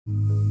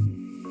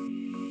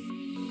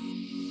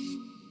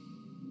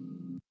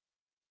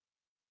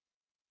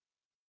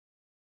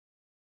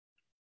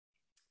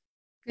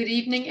Good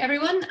evening,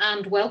 everyone,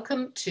 and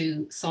welcome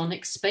to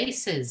Sonic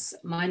Spaces.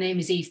 My name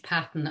is Eve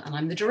Patton, and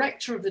I'm the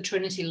director of the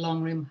Trinity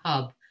Long Room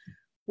Hub,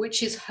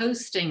 which is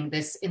hosting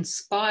this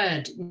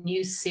inspired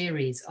new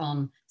series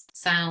on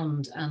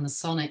sound and the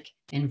sonic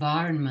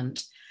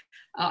environment.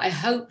 I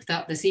hope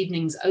that this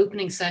evening's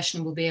opening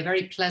session will be a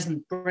very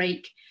pleasant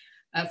break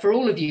for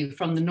all of you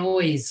from the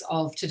noise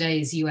of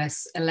today's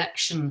US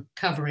election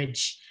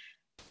coverage.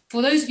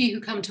 For those of you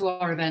who come to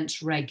our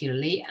events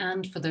regularly,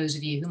 and for those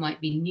of you who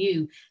might be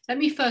new, let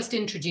me first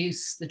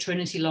introduce the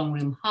Trinity Long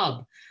Room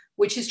Hub,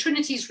 which is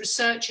Trinity's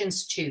research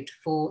institute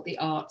for the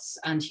arts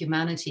and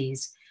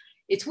humanities.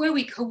 It's where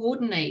we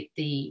coordinate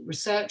the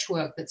research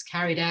work that's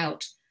carried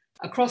out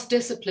across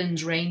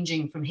disciplines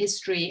ranging from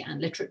history and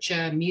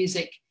literature,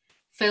 music,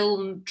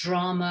 film,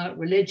 drama,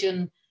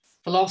 religion,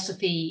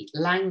 philosophy,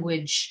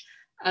 language.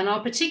 And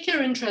our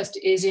particular interest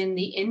is in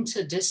the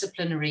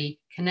interdisciplinary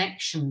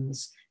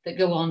connections that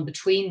go on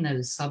between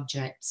those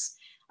subjects.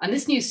 And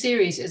this new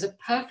series is a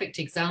perfect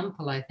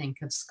example, I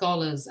think, of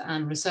scholars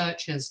and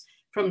researchers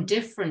from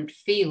different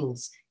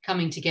fields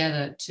coming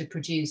together to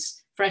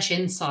produce fresh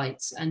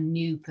insights and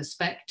new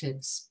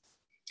perspectives.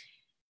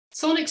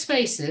 Sonic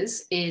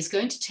Spaces is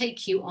going to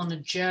take you on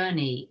a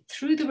journey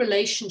through the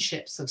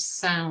relationships of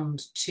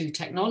sound to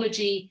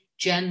technology,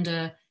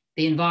 gender,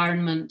 the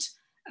environment,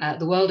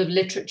 the world of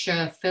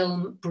literature,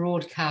 film,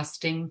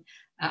 broadcasting,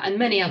 and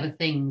many other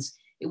things.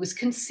 It was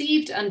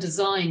conceived and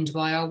designed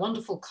by our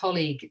wonderful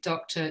colleague,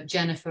 Dr.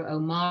 Jennifer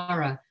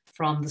O'Mara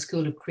from the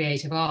School of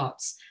Creative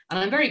Arts. And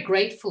I'm very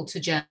grateful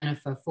to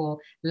Jennifer for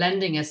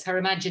lending us her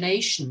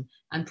imagination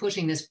and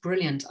putting this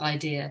brilliant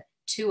idea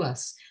to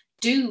us.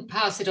 Do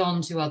pass it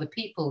on to other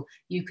people.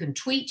 You can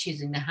tweet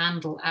using the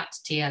handle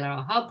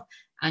 @TLRHub,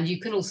 and you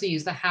can also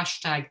use the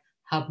hashtag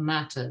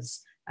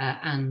HubMatters,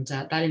 and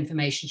that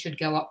information should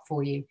go up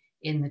for you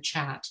in the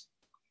chat.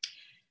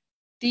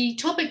 The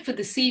topic for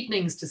this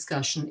evening's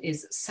discussion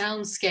is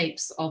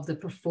Soundscapes of the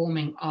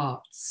Performing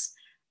Arts.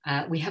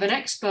 We have an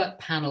expert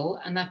panel,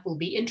 and that will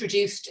be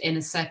introduced in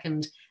a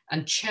second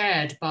and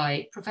chaired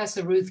by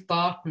Professor Ruth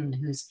Barton,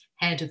 who's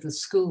head of the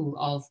School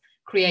of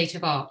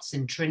Creative Arts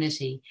in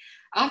Trinity.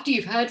 After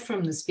you've heard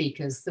from the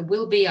speakers, there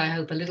will be, I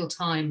hope, a little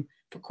time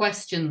for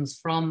questions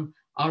from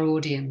our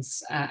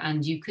audience,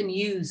 and you can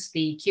use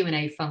the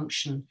Q&A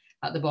function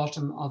at the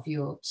bottom of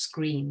your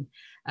screen.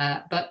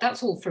 But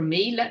that's all from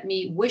me. Let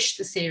me wish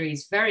the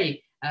series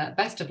very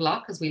best of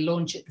luck as we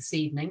launch it this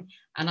evening.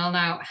 And I'll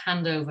now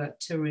hand over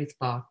to Ruth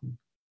Barton.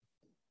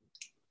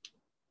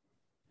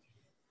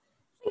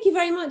 Thank you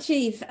very much,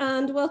 Eve,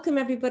 and welcome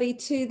everybody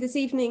to this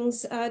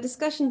evening's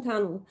discussion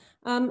panel.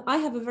 I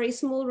have a very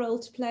small role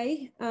to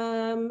play,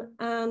 and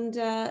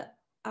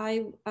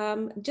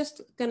I'm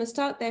just going to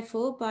start,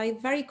 therefore, by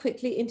very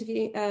quickly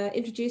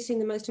introducing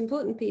the most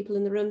important people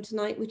in the room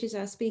tonight, which is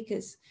our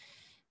speakers.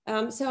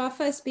 So our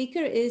first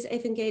speaker is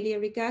Evangelia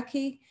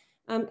Rigaki.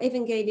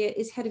 Evangelia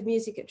is head of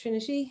music at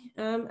Trinity,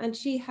 and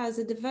she has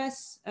a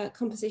diverse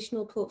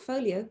compositional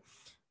portfolio,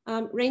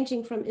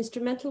 ranging from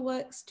instrumental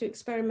works to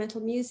experimental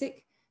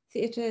music,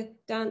 theatre,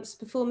 dance,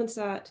 performance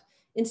art,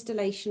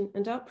 installation,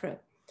 and opera.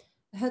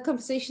 Her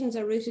compositions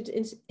are rooted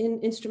in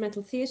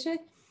instrumental theatre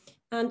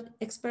and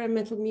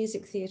experimental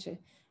music theatre,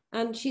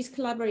 and she's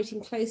collaborating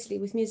closely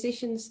with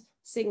musicians,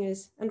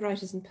 singers, and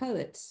writers and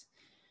poets.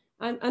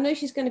 I know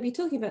she's going to be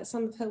talking about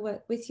some of her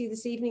work with you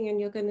this evening, and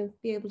you're going to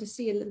be able to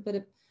see a little bit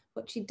of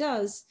what she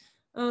does.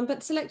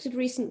 But selected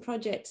recent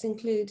projects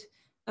include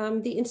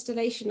the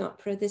installation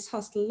opera, This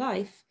Hostel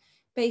Life,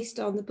 based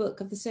on the book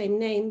of the same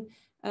name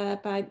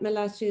by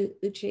Melatu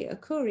Uche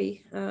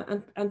Okorie,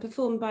 and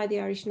performed by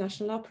the Irish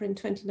National Opera in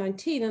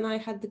 2019. And I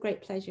had the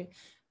great pleasure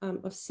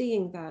of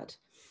seeing that.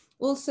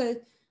 Also,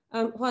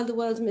 While the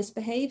World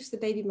Misbehaves, The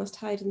Baby Must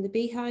Hide in the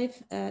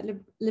Beehive,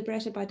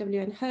 libretto by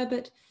W.N.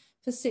 Herbert,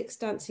 for 6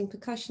 dancing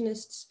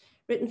percussionists,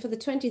 written for the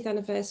 20th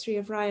anniversary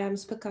of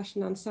Ryam's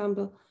Percussion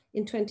Ensemble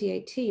in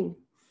 2018.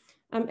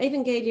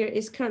 Evangelia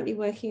is currently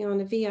working on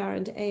a VR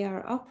and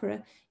AR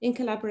opera in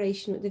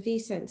collaboration with the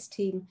vSense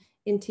team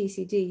in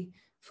TCD,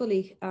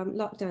 fully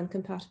lockdown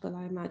compatible,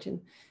 I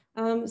imagine.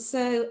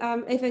 So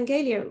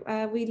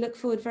Evangelia, we look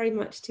forward very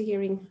much to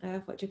hearing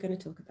what you're going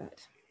to talk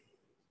about.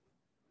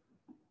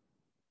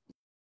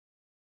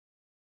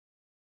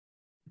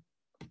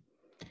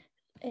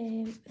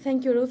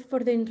 Thank you, Ruth, for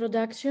the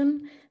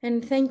introduction,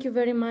 and thank you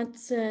very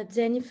much,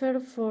 Jennifer,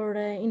 for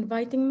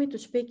inviting me to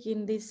speak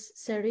in this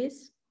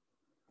series.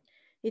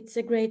 It's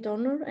a great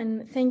honor,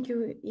 and thank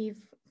you,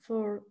 Eve,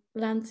 for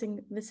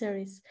launching the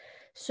series.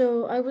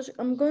 So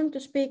I'm going to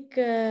speak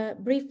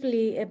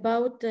briefly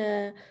about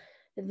the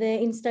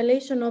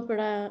installation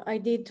opera I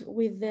did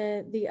with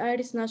the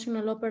Irish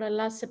National Opera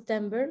last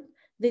September,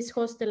 This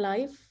Hostel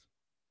Life,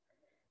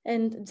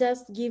 and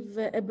just give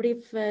a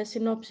brief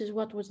synopsis.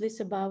 What was this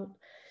about?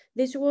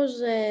 This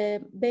was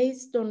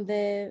based on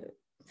the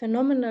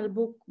phenomenal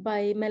book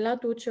by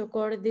Melatu Uche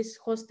Okorie, This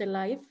Hostel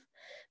Life,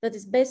 that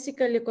is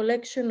basically a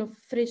collection of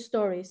 3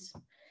 stories.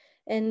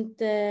 And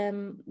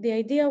the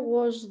idea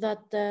was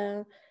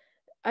that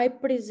I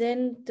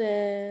did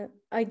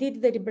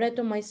the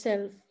libretto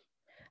myself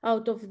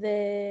out of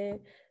the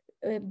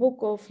book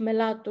of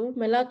Melatu.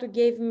 Melatu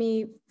gave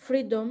me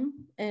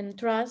freedom and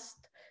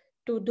trust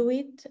to do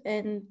it,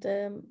 and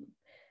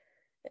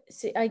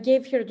I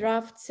gave her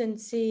drafts and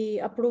she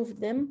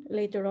approved them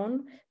later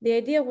on. The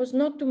idea was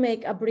not to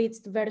make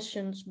abridged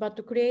versions, but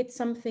to create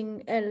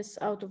something else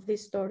out of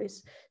these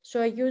stories. So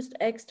I used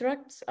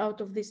extracts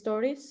out of these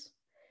stories,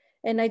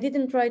 and I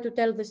didn't try to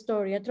tell the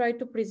story. I tried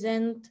to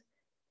present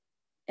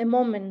a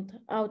moment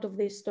out of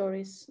these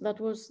stories that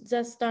was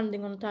just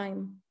standing on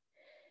time.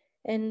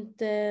 And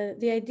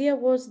the idea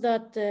was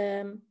that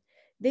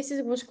this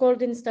was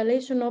called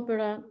installation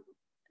opera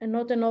and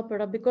not an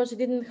opera because it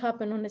didn't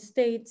happen on a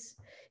stage.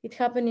 It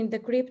happened in the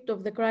crypt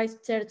of the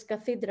Christ Church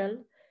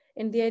Cathedral.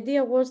 And the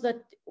idea was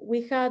that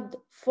we had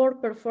 4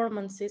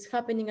 performances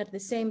happening at the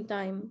same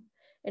time,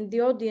 and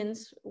the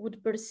audience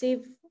would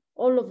perceive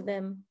all of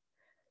them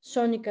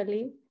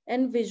sonically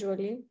and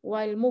visually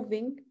while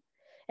moving.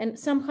 And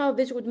somehow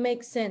this would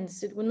make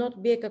sense. It would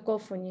not be a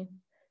cacophony.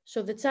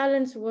 So the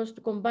challenge was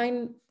to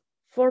combine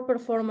 4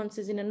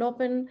 performances in an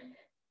open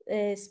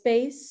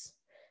space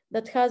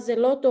that has a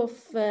lot of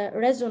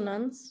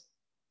resonance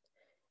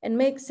and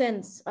make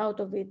sense out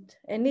of it,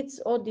 and each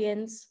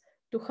audience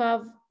to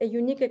have a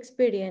unique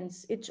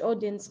experience, each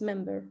audience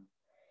member.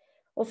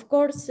 Of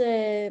course,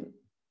 the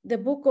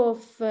book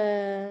of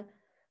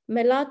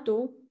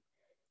Melatu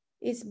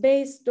is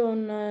based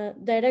on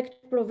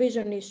direct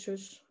provision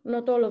issues,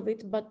 not all of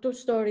it, but 2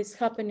 stories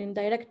happen in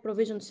direct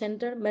provision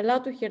center.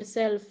 Melatu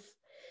herself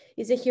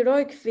is a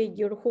heroic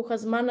figure who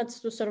has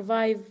managed to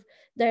survive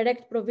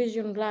direct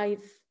provision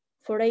life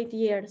for 8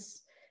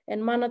 years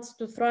and managed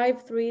to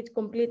thrive through it,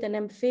 complete an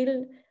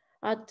MPhil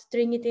at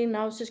Trinity.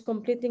 Now she's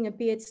completing a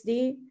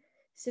PhD.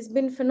 She's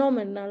been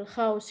phenomenal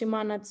how she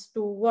managed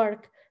to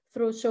work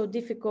through so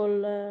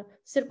difficult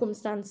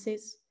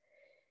circumstances.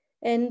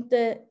 And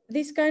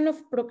this kind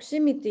of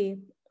proximity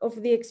of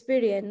the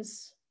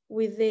experience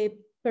with the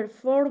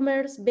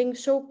performers being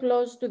so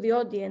close to the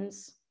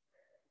audience,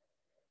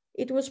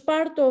 it was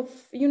part of,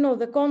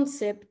 the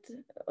concept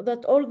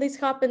that all this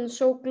happens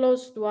so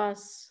close to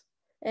us.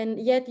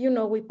 And yet,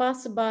 we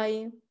pass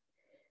by,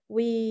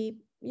 we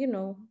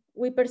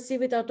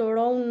perceive it at our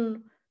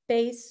own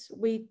pace,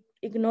 we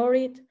ignore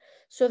it.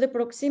 So the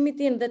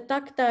proximity and the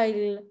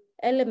tactile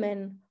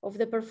element of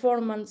the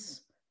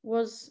performance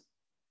was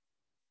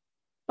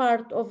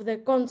part of the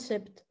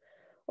concept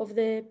of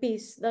the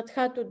piece that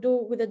had to do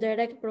with the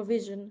direct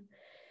provision.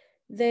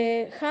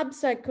 The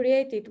hubs I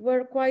created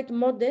were quite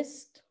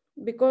modest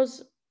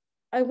because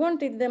I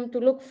wanted them to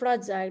look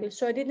fragile,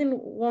 so I didn't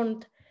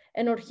want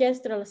an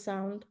orchestral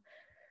sound.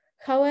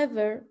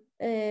 However,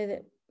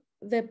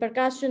 the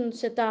percussion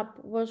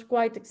setup was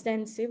quite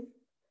extensive,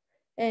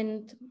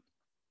 and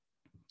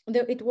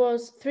it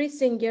was 3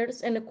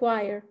 singers and a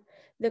choir.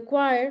 The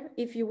choir,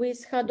 if you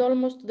wish, had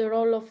almost the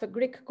role of a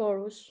Greek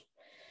chorus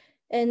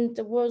and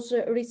was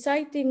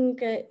reciting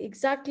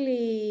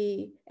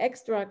exactly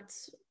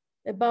extracts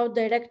about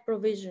direct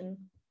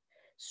provision.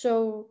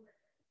 So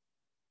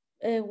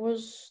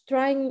was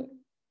trying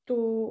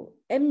to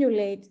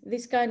emulate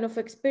this kind of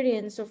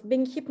experience of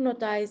being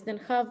hypnotized and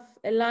have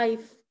a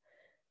life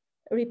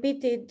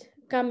repeated,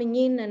 coming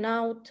in and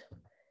out.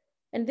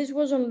 And this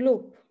was on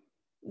loop,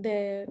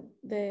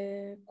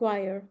 the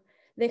choir.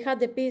 They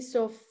had a piece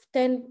of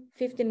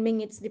 10-15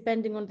 minutes,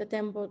 depending on the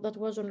tempo, that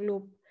was on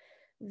loop.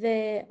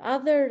 The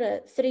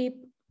other 3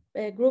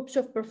 groups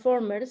of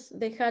performers,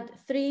 they had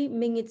 3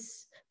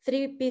 minutes,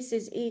 3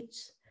 pieces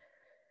each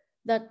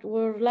that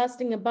were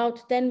lasting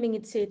about 10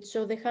 minutes each.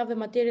 So they have a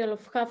material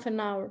of half an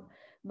hour.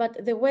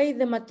 But the way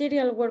the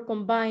material were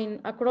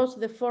combined across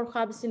the 4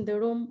 hubs in the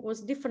room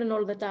was different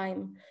all the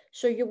time.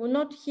 So you will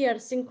not hear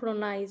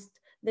synchronized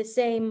the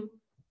same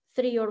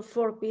 3 or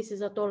 4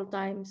 pieces at all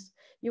times.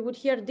 You would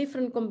hear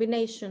different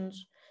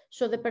combinations.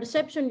 So the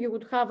perception you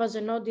would have as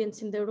an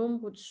audience in the room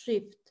would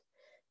shift.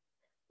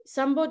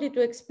 Somebody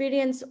to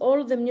experience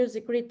all the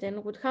music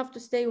written would have to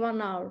stay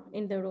 1 hour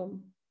in the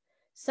room.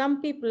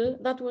 Some people,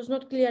 that was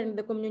not clear in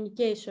the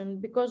communication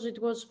because it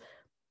was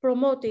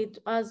promoted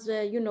as,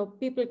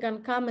 people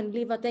can come and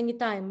leave at any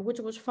time, which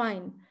was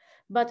fine.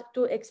 But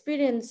to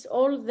experience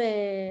all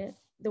the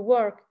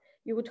work,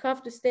 you would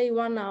have to stay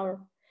 1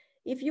 hour.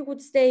 If you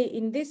would stay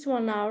in this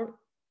 1 hour,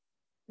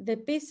 the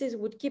pieces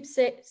would keep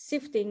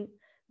shifting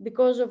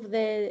because of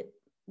the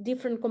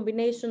different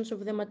combinations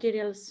of the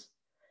materials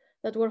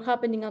that were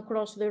happening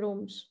across the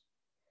rooms.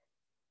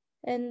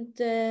 And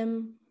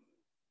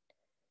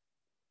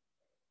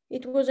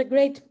it was a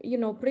great,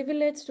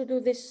 privilege to do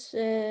this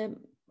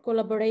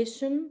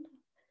collaboration.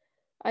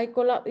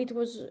 It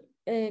was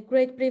a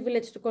great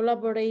privilege to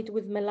collaborate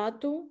with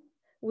Melatu,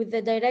 with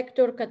the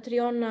director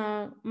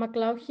Catriona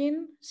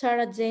McLaughlin,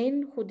 Sarah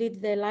Jane, who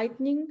did the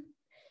lighting,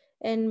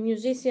 and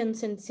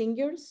musicians and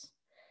singers.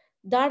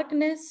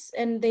 Darkness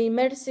and the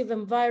immersive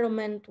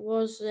environment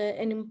was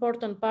an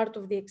important part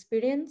of the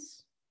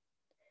experience,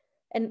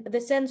 and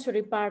the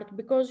sensory part,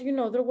 because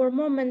there were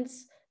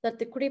moments that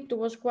the crypt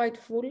was quite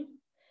full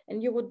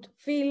and you would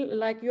feel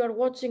like you are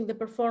watching the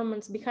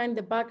performance behind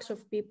the backs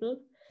of people.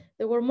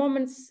 There were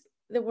moments,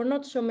 there were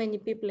not so many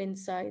people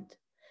inside.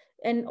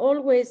 And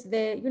always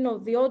the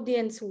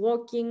audience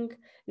walking,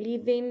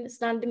 leaving,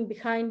 standing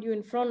behind you,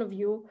 in front of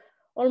you,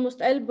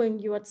 almost elbowing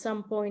you at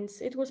some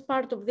points. It was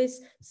part of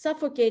this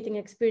suffocating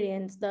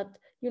experience that,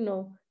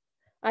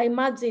 I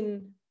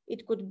imagine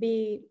it could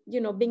be,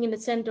 being in the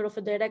center of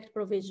a direct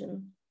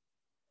provision.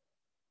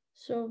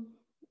 So,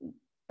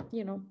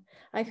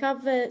 I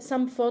have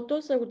some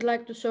photos I would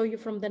like to show you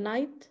from the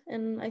night,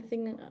 and I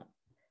think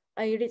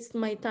I reached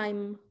my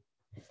time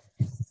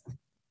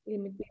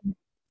limit.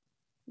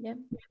 Yeah.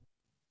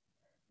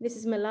 This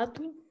is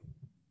Melatu.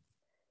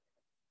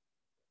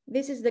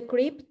 This is the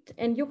crypt,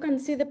 and you can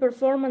see the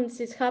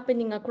performances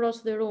happening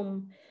across the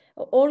room.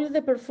 All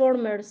the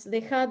performers, they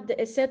had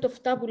a set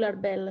of tabular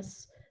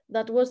bells.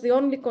 That was the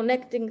only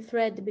connecting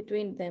thread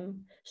between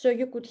them. So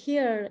you could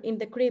hear in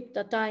the crypt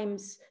at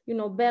times,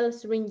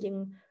 bells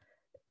ringing.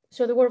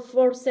 So there were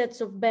 4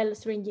 sets of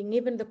bells ringing.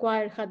 Even the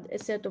choir had a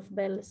set of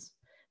bells.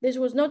 This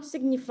was not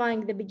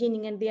signifying the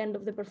beginning and the end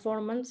of the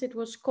performance. It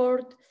was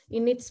scored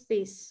in each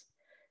piece.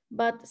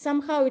 But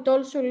somehow it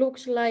also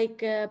looks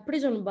like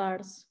prison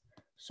bars.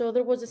 So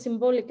there was a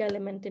symbolic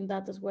element in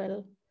that as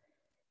well.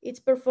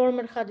 Each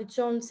performer had its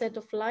own set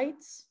of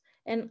lights,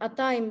 and at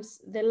times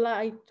the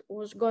light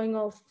was going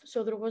off.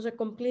 So there was a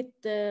complete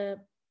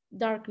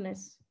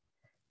darkness.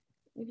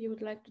 If you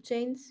would like to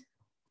change.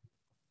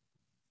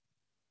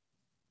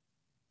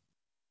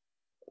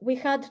 We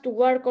had to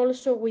work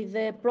also with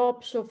the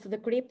props of the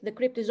crypt. The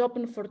crypt is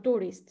open for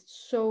tourists.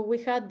 So we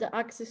had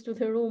access to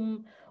the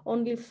room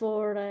only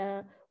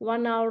for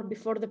 1 hour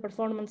before the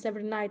performance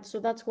every night.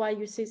 So that's why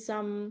you see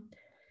some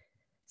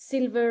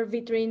silver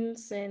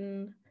vitrines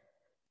and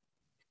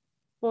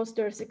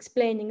posters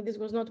explaining this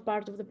was not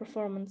part of the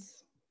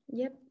performance.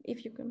 Yep,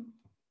 if you can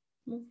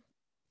move.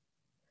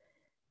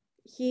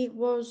 He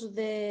was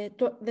the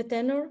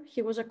tenor.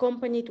 He was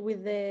accompanied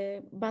with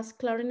the bass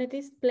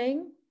clarinetist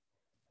playing.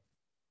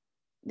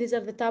 These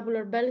are the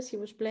tabular bells he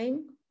was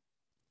playing.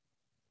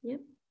 Yeah.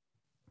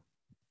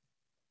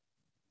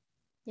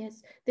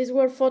 Yes, these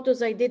were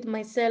photos I did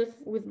myself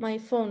with my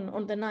phone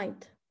on the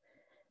night.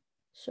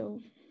 So,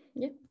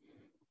 yeah.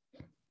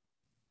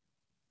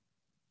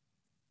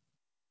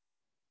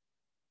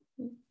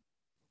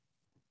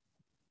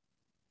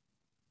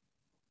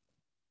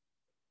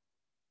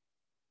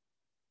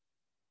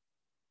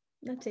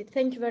 That's it.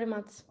 Thank you very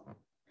much.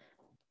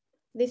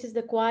 This is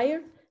the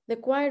choir. The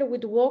choir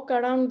would walk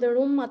around the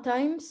room at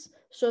times.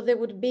 So they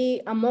would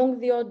be among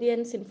the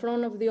audience, in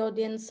front of the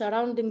audience,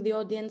 surrounding the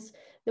audience.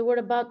 There were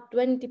about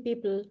 20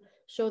 people.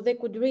 So they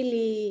could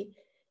really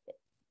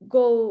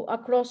go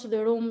across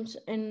the rooms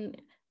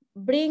and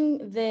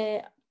bring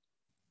the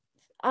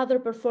other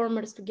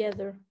performers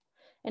together.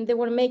 And they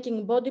were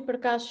making body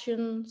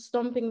percussion,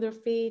 stomping their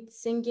feet,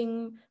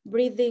 singing,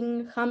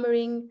 breathing,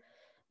 hammering.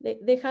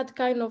 They had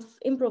kind of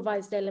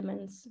improvised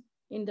elements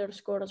in their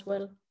score as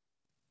well.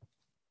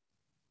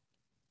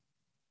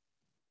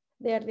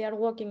 There they are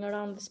walking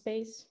around the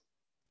space.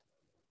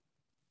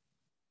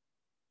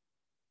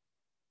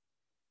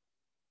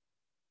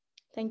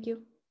 Thank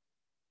you.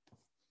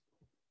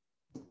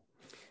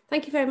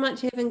 Thank you very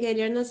much,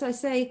 Evangelia. And as I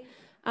say,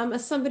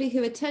 as somebody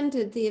who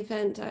attended the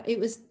event, it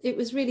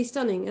was really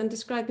stunning, and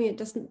describing it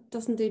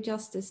doesn't do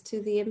justice to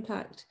the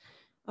impact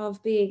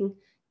of being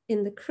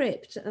in the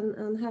crypt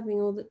and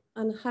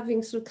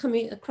having sort of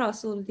coming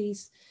across all of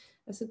these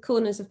sort of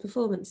corners of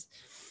performance.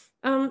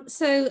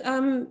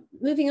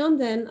 Moving on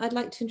then, I'd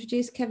like to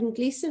introduce Kevin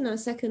Gleeson, our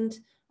second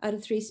out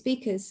of 3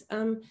 speakers.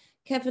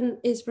 Kevin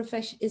is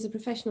a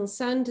professional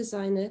sound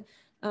designer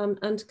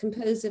and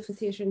composer for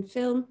theatre and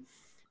film.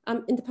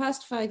 In the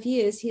past 5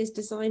 years, he has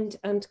designed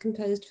and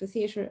composed for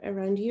theatre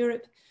around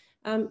Europe,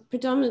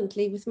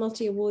 predominantly with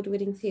multi-award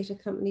winning theatre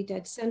company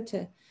Dead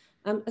Centre,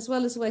 as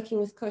well as working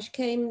with Cosh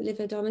Kame, Liv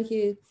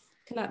O'Donoghue,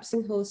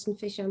 Collapsing Horse and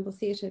Fishamble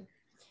Theatre.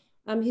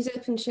 He's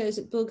opened shows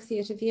at Burg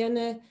Theatre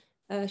Vienna,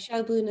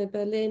 Schaubühne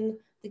Berlin,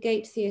 the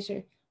Gate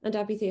Theatre and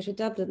Abbey Theatre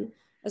Dublin,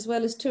 as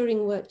well as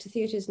touring work to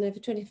theatres in over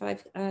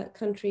 25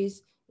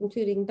 countries,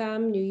 including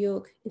BAM, New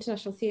York,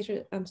 International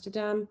Theatre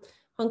Amsterdam,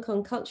 Hong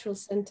Kong Cultural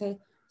Centre,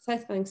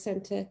 South Bank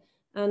Centre,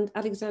 and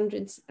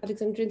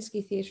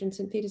Alexandrinsky Theatre in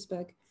St.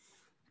 Petersburg.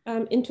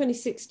 In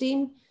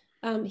 2016,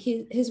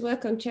 his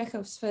work on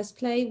Chekhov's first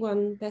play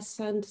won Best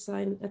Sound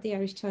Design at the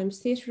Irish Times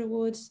Theatre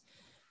Awards,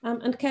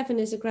 and Kevin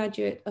is a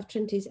graduate of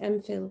Trinity's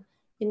MPhil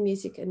in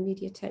Music and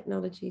Media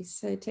Technologies.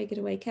 So take it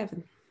away,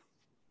 Kevin.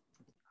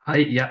 Hi,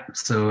 yeah,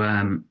 so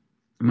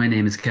my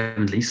name is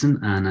Kevin Gleeson,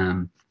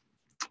 and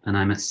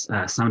I'm a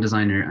sound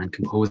designer and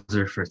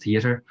composer for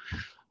theatre.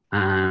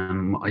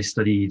 I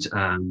studied,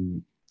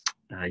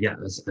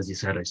 as you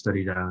said, I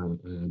studied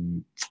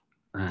an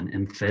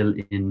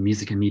MPhil in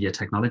Music and Media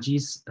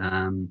Technologies,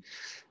 and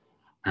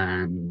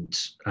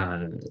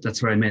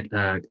that's where I met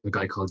a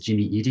guy called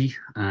Jimmy Eady,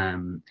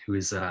 who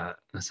is a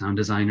sound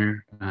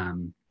designer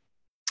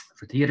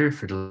for theatre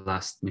for the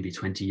last maybe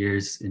 20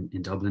 years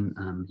in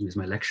Dublin. He was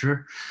my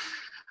lecturer,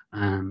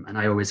 And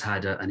I always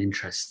had an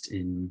interest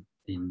in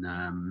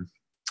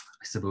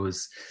I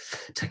suppose,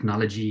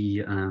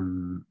 technology,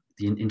 the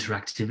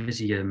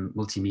interactivity and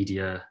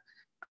multimedia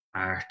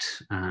art.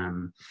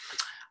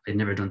 I'd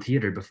never done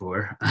theatre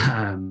before,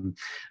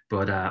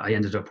 but I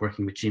ended up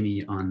working with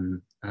Jimmy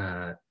on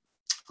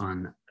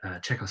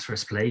Chekhov's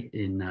first play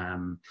in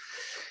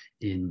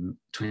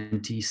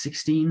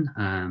 2016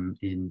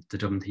 in the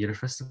Dublin Theatre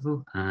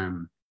Festival,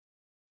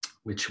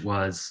 which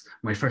was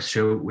my first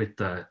show with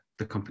the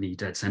company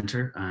Dead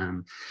Center,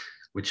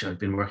 which I've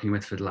been working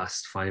with for the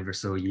last 5 or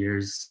so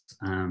years.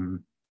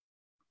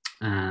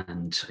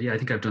 And yeah, I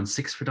think I've done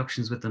 6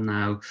 productions with them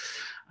now.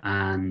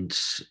 And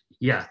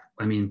yeah,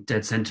 I mean,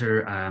 Dead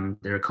Center,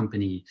 they're a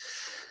company,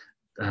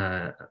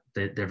 they're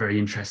very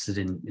interested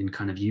in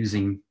kind of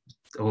using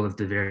all of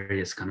the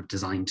various kind of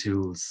design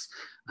tools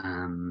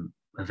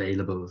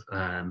available,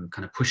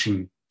 kind of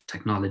pushing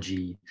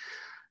technology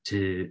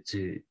to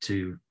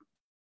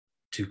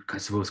I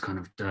suppose kind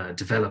of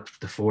develop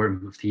the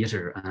form of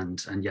theatre,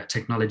 and yeah,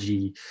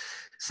 technology,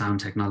 sound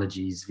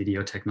technologies,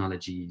 video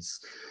technologies,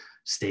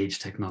 stage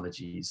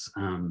technologies,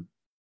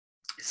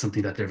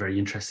 something that they're very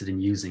interested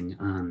in using.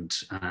 And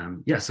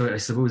yeah, so I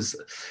suppose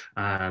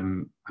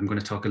I'm going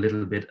to talk a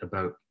little bit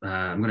about,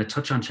 I'm going to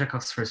touch on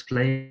Chekhov's first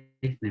play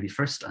maybe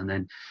first, and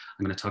then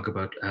I'm going to talk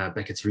about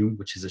Beckett's Room,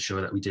 which is a show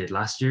that we did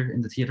last year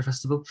in the theatre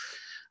festival.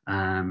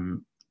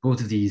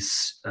 Both of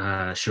these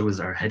shows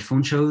are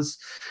headphone shows,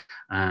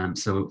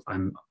 so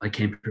I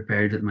came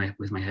prepared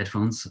with my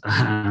headphones.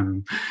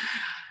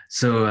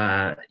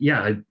 So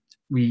yeah,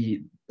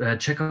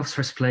 Chekhov's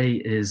first play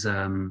is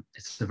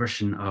it's a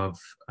version of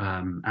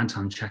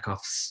Anton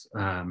Chekhov's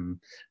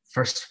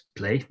first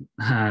play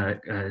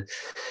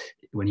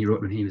when he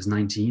wrote when he was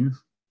 19.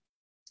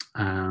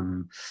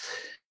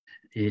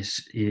 It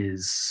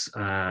is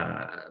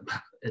a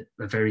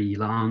very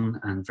long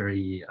and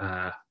very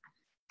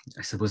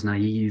I suppose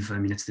naive. I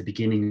mean, it's the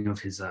beginning of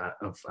his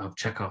of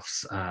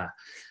Chekhov's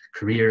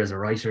career as a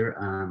writer,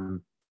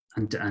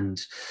 and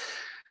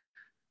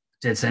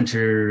Dead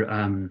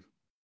Center.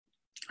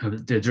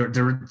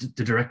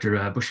 The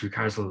director Bushwick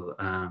Carswell,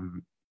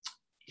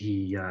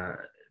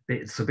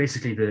 so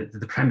basically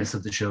the premise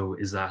of the show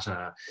is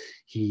that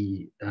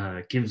he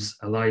gives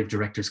a live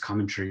director's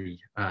commentary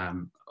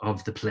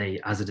of the play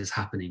as it is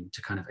happening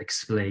to kind of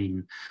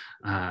explain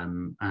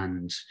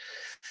and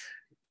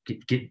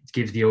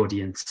give the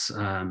audience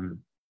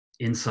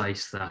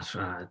insight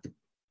that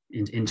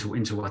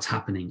into what's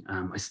happening.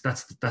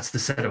 That's the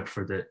setup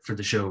for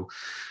the show.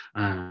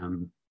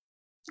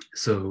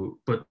 So,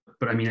 but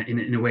I mean,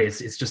 in a way,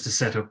 it's just a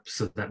setup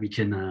so that we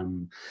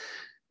can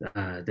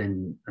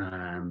then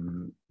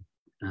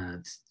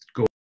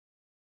go.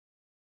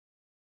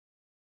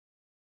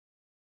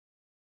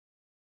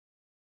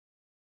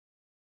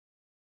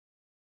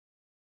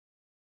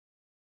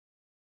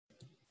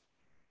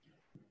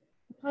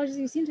 Apologies,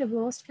 we seem to have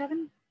lost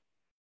Kevin.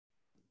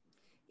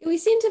 We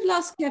seem to have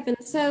lost Kevin.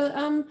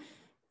 So,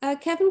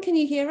 Kevin, can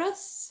you hear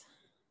us?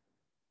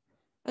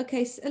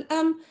 Okay, so,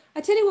 I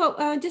tell you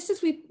what, just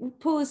as we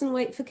pause and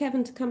wait for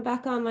Kevin to come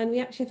back online, we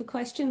actually have a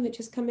question which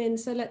has come in.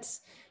 So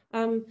let's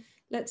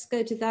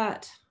go to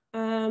that.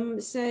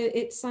 So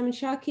it's Simon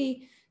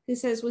Sharkey who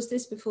says, was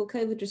this before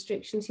COVID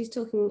restrictions? He's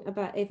talking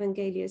about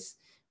Evangelia's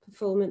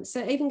performance.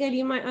 So Evangelia,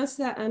 you might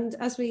answer that. And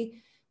as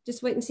we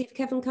just wait and see if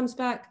Kevin comes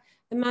back,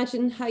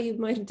 imagine how you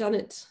might have done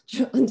it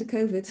under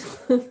COVID.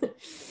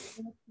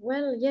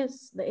 Well,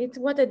 yes,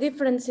 what a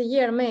difference a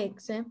year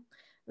makes.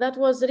 That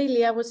was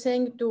really, I was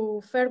saying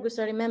to Fergus,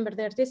 I remember,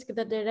 the artistic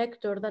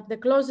director, that the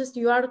closest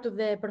you are to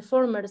the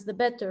performers, the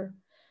better.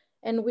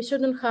 And we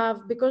shouldn't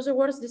have, because there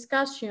was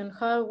discussion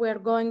how we're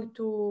going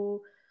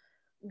to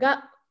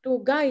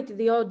guide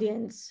the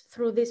audience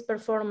through this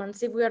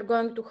performance. If we are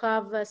going to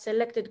have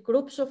selected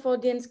groups of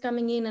audience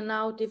coming in and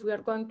out, if we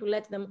are going to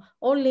let them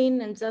all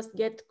in and just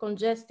get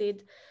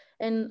congested.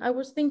 And I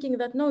was thinking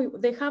that, no,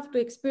 they have to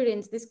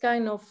experience this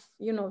kind of,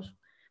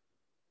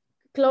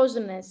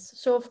 closeness.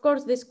 So of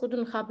course this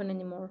couldn't happen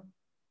anymore.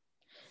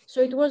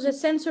 So it was a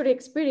sensory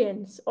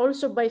experience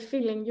also by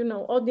feeling,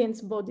 audience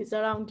bodies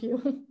around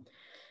you.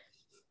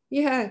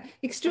 Yeah,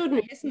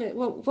 extraordinary, isn't it?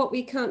 What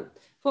we can't,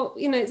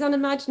 it's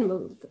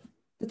unimaginable,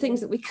 the things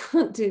that we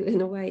can't do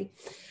in a way.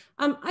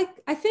 I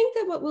think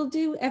that what we'll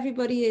do,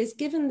 everybody, is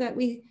given that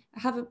we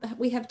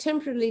have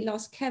temporarily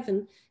lost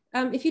Kevin,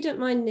 if you don't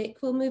mind,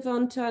 Nick, we'll move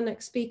on to our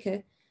next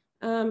speaker,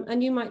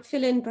 and you might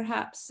fill in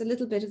perhaps a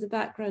little bit of the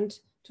background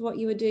to what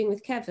you were doing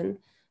with Kevin,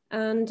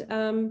 and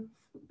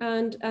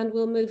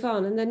we'll move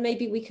on, and then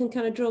maybe we can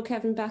kind of draw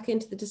Kevin back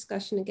into the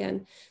discussion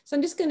again. So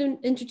I'm just going to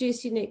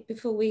introduce you, Nick,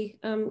 before we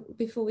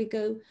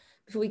go.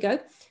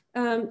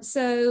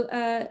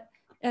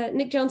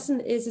 Nick Johnson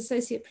is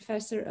Associate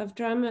Professor of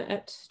Drama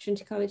at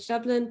Trinity College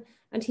Dublin,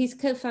 and he's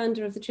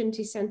co-founder of the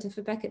Trinity Centre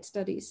for Beckett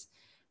Studies.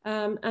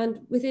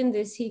 And within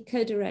this, he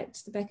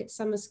co-directs the Beckett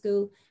Summer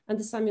School and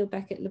the Samuel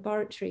Beckett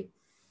Laboratory.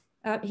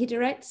 He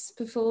directs,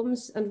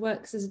 performs, and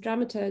works as a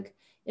dramaturg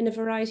in a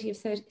variety of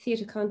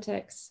theatre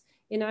contexts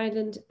in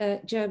Ireland,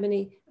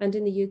 Germany, and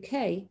in the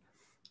UK.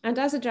 And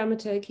as a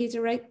dramaturg, he's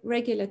a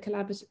regular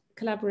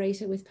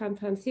collaborator with Pan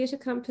Pan Theatre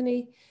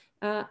Company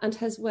and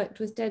has worked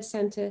with Dead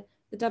Centre,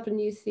 the Dublin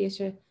Youth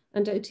Theatre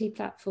and OT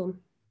Platform.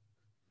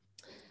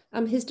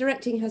 His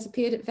directing has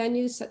appeared at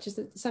venues such as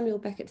the Samuel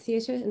Beckett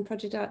Theatre and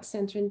Project Arts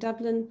Centre in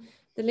Dublin,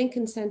 the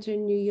Lincoln Centre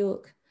in New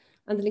York,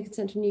 and the Lincoln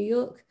Centre in New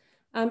York.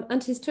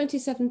 And his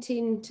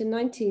 2017 to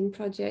 19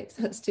 project,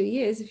 that's 2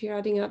 years if you're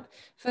adding up,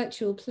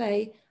 virtual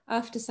play,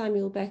 After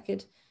Samuel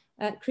Beckett,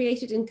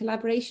 created in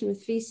collaboration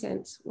with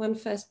VSense, won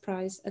first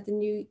prize at the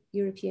New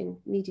European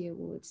Media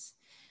Awards.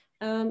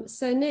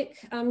 So Nick,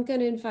 I'm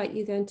going to invite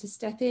you then to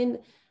step in.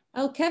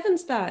 Oh,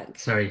 Kevin's back.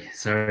 Sorry.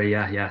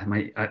 Yeah.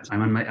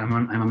 I'm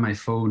on my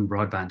phone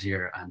broadband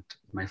here, and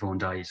my phone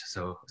died.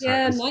 So sorry.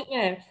 Yeah,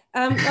 nightmare.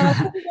 Well, I'll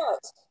tell you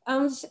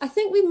what. I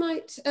think we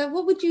might.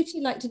 What would you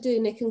two like to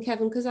do, Nick and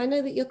Kevin? Because I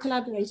know that you're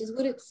collaborators.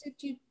 Would it suit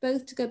you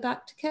both to go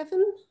back to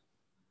Kevin?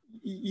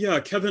 Yeah,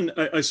 Kevin.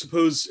 I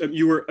suppose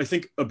you were, I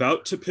think,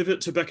 about to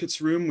pivot to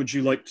Beckett's room. Would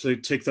you like to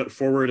take that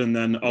forward, and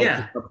then I'll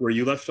pick up where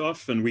you left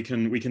off, and we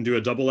can do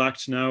a double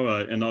act now,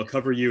 and I'll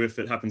cover you if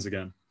it happens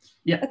again.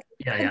 Yeah,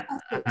 okay, yeah.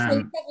 So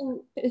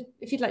Kevin,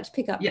 if you'd like to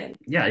pick up. Yeah.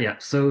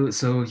 So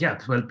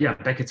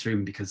Beckett's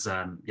room, because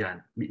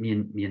me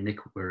and Nick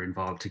were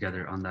involved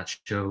together on that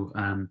show.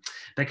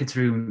 Beckett's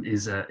room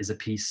is a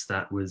piece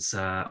that was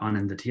on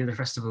in the theatre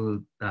festival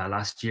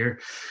last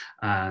year.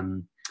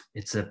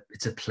 It's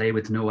a play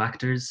with no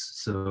actors.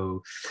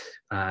 So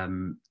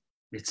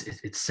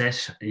it's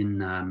set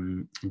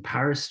in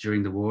Paris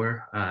during the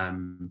war,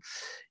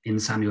 in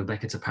Samuel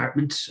Beckett's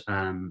apartment.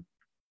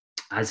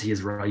 As he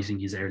is writing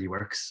his early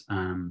works.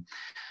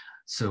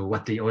 So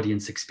what the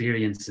audience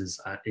experiences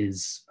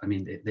is, I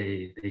mean,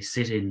 they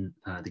sit in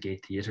the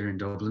Gate Theatre in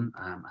Dublin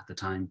at the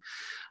time.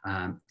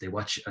 They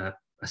watch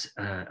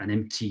an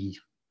empty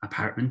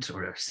apartment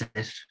or a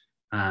set.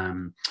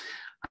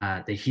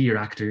 They hear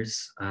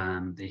actors,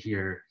 they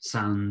hear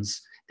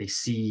sounds, they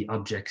see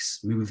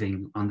objects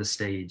moving on the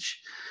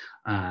stage,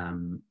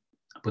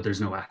 but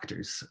there's no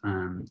actors.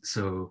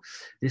 So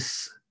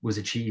this was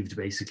achieved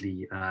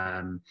basically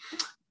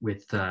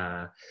with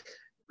there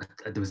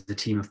was the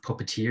team of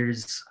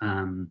puppeteers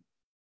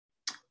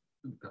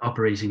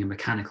operating a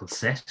mechanical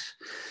set.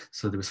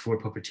 So there was 4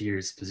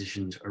 puppeteers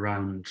positioned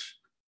around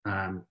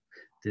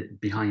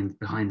behind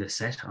the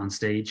set on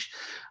stage,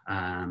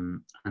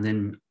 and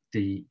then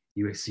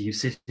you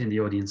sit in the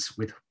audience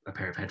with a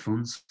pair of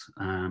headphones,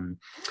 and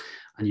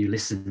you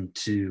listen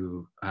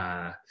to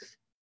a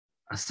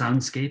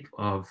soundscape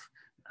of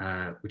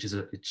which is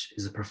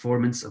a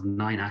performance of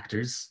 9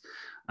 actors.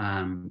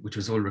 Which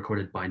was all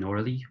recorded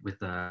binaurally with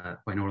a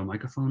binaural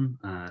microphone,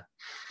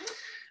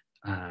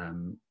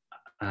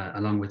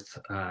 along with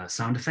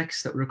sound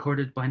effects that were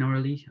recorded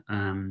binaurally.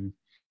 And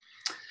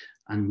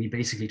we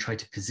basically tried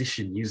to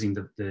position, using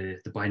the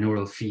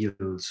binaural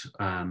field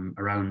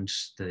around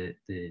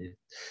the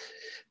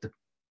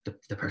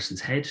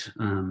person's head,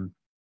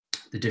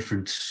 the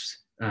different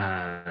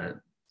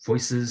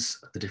voices,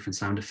 the different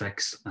sound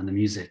effects, and the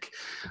music,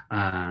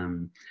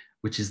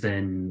 which is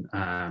then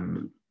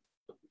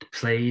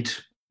played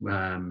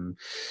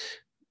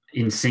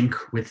in sync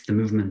with the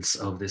movements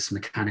of this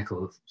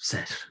mechanical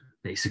set,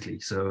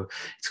 basically. So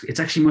it's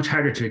actually much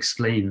harder to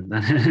explain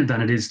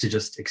than it is to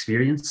just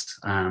experience.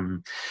 So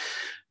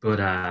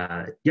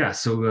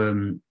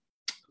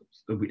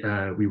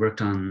we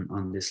worked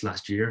on this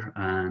last year,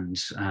 and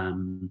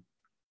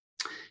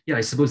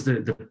I suppose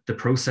the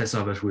process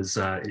of it was,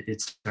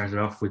 it started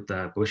off with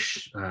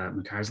Bush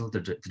McCarsell,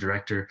 the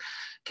director,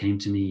 came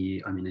to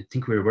me. I mean, I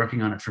think we were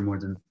working on it for more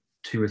than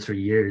 2 or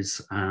 3 years.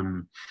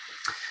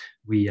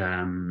 He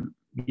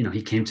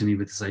came to me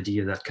with this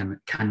idea that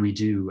can we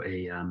do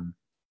a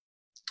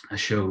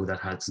show that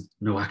has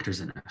no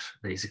actors in it,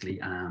 basically,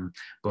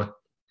 but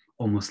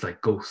almost like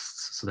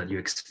ghosts, so that you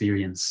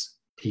experience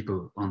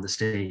people on the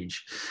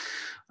stage.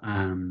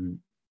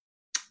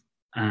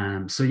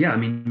 So yeah, I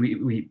mean,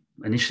 we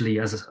initially,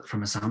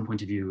 from a sound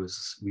point of view,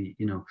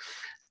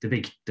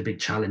 the big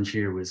challenge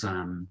here was,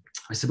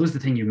 I suppose the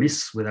thing you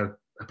miss without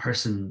a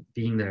person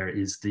being there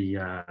is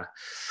the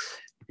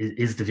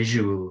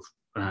visual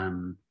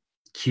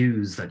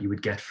cues that you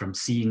would get from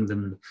seeing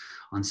them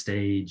on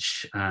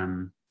stage,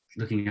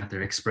 looking at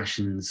their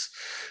expressions,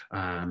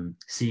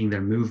 seeing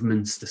their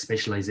movements, the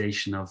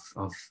spatialization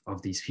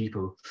of these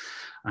people.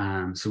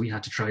 So we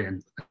had to try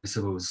and, I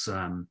suppose,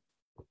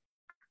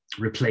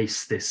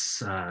 replace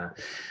this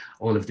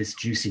all of this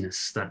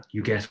juiciness that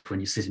you get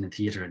when you sit in a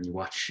theater and you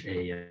watch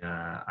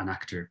an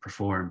actor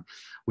perform,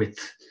 with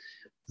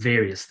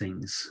various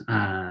things,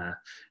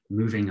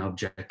 moving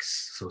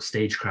objects, so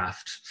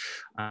stagecraft,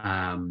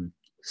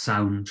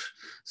 sound.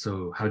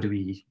 So how do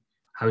we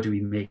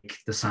make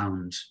the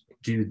sound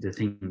do the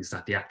things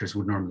that the actors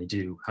would normally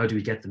do? How do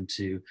we get them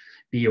to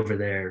be over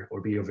there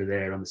or be over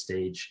there on the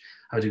stage?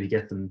 How do we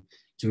get them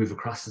to move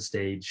across the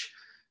stage?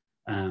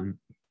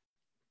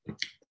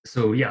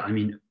 So yeah, I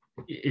mean,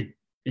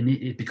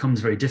 it becomes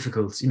very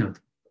difficult.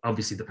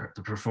 Obviously the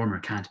performer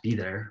can't be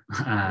there.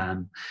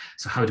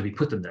 So how do we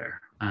put them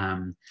there?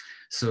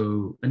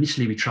 So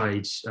initially we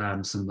tried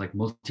some like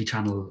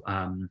multi-channel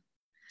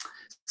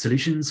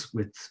solutions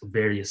with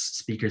various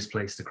speakers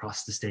placed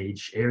across the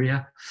stage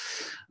area,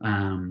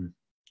 and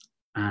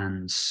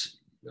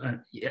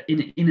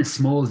in a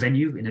small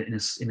venue, in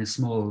a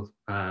small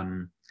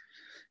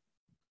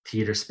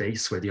theater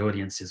space where the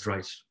audience is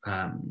right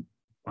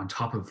on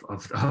top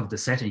of the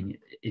setting,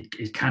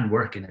 it can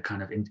work in a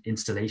kind of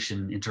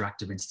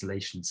interactive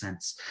installation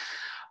sense,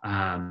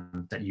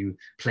 that you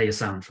play a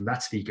sound from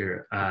that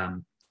speaker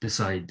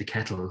beside the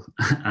kettle,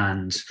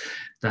 and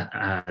that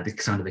the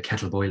sound of the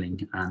kettle boiling,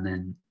 and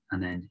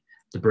then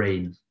the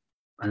brain,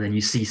 and then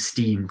you see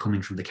steam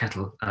coming from the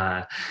kettle.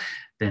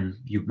 Then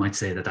you might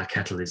say that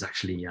kettle is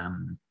actually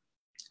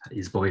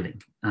is boiling,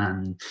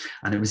 and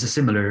it was a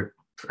similar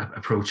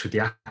approach with the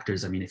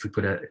actors. I mean, if we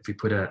put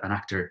an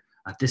actor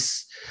at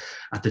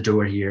the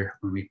door here,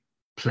 when we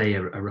play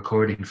a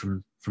recording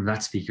from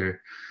that speaker,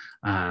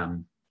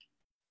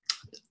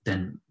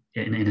 then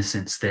in a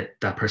sense that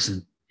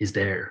person is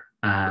there.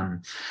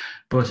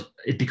 But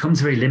it becomes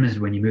very limited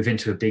when you move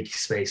into a big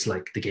space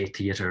like the Gate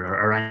Theatre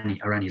or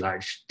any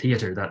large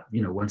theatre, that,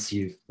 you know, once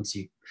you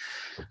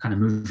kind of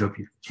move up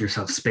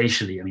yourself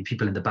spatially, I mean,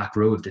 people in the back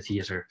row of the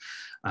theatre,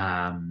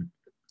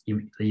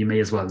 you may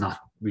as well not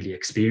really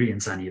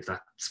experience any of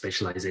that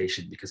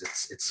spatialization, because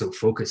it's so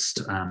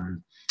focused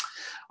on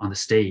the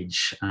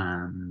stage,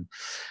 and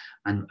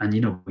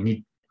you know,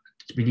 we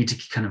need to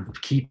kind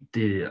of keep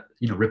the,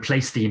 you know,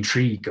 replace the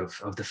intrigue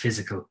of the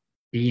physical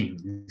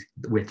being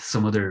with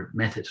some other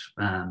method.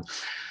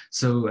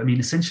 So I mean,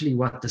 essentially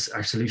what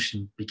our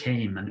solution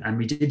became, and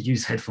we did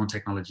use headphone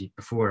technology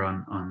before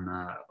on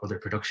other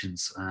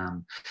productions,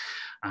 and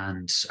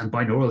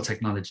binaural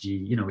technology.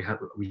 You know,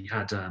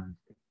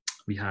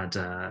 we had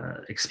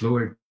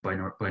explored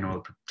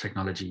binaural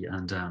technology,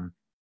 and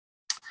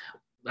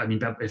I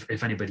mean,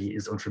 if anybody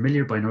is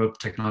unfamiliar, binaural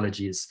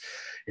technology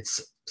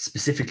it's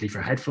specifically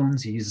for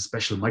headphones. You use a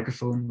special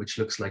microphone which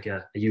looks like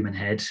a human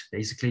head,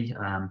 basically,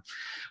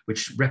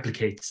 which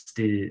replicates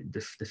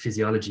the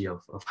physiology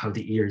of how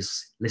the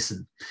ears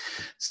listen.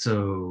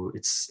 So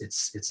it's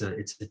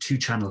a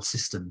 2-channel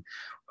system.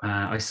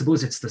 I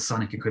suppose it's the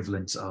sonic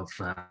equivalent of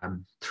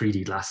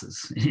 3D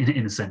glasses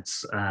in a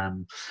sense.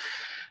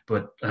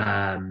 But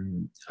I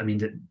mean,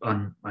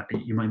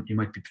 you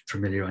might be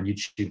familiar on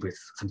YouTube with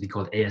something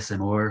called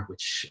ASMR,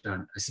 which I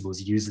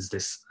suppose uses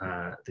this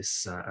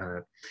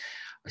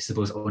I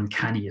suppose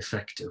uncanny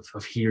effect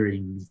of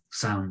hearing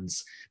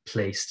sounds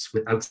placed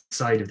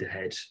outside of the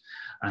head,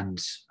 and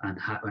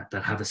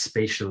that have a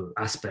spatial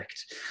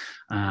aspect.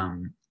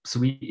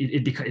 So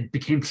it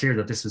became clear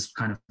that this was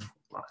kind of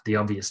the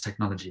obvious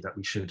technology that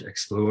we should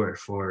explore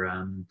for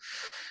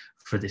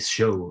this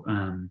show.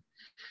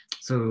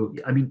 So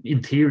I mean,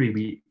 in theory,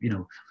 we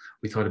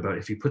thought about,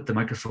 if you put the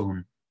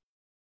microphone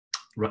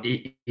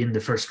right in the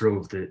first row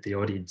of the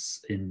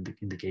audience in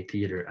the Gate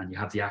Theatre, and you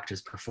have the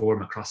actors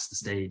perform across the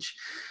stage,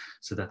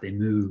 so that they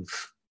move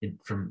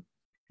from,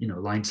 you know,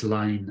 line to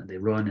line, and they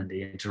run and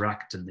they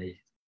interact, and they,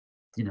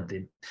 you know,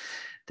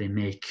 they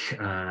make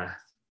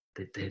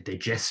they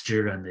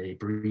gesture, and they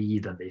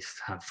breathe, and they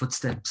have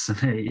footsteps, and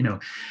they, you know,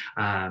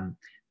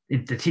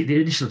 the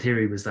initial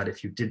theory was that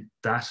if you did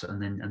that, and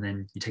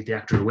then you take the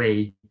actor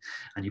away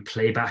and you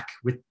play back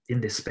within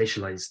this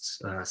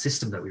spatialized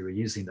system that we were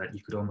using, that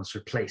you could almost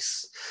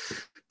replace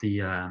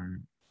the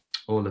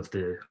all of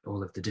the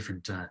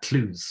different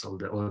clues,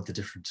 all of the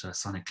different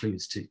sonic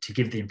clues, to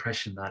give the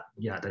impression that,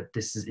 yeah, that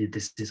this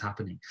is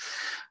happening.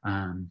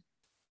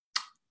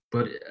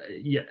 But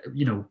yeah,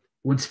 you know,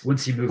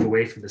 once you move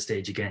away from the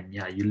stage again,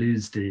 yeah, you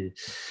lose the.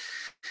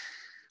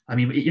 I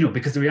mean, you know,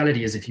 because the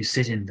reality is, if you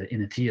sit in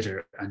a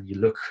theater and you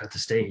look at the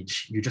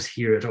stage, you just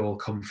hear it all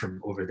come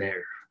from over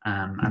there,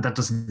 and that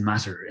doesn't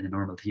matter in a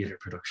normal theater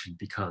production,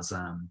 because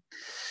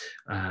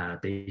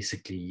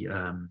basically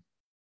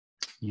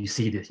you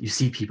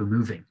see people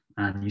moving,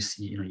 and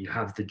you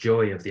have the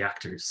joy of the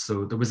actors.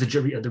 So there was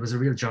a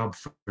real job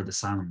for the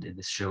sound in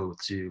this show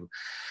to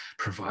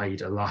provide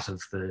a lot of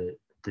the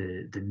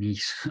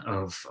meat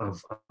of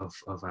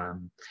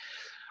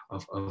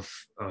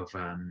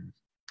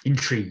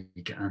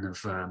intrigue, and of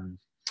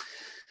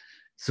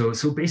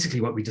so basically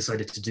what we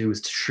decided to do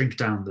is to shrink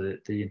down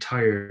the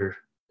entire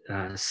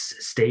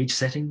stage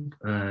setting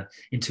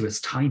into a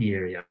tiny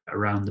area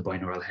around the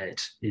binaural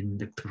head, in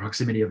the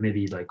proximity of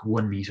maybe like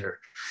 1 meter.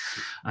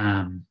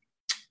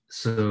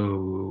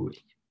 So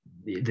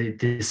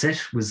the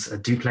set was a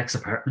duplex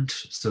apartment,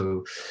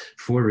 so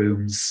 4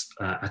 rooms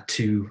at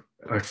 2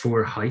 or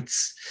 4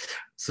 heights,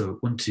 so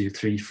 1, 2,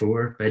 3,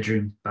 4,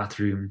 bedroom,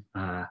 bathroom,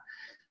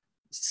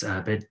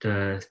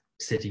 bed,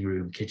 sitting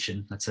room,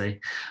 kitchen, let's say,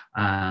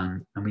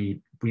 and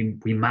we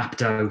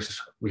mapped out.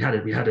 We had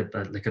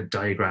like a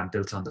diagram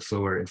built on the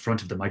floor in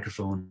front of the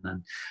microphone,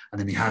 and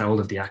then we had all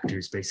of the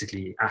actors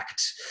basically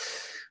act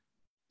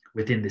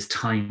within this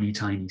tiny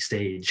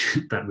stage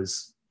that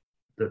was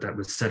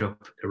set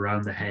up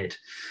around the head.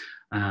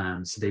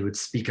 So they would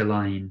speak a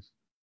line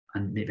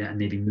and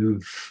maybe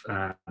move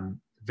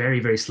very,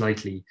 very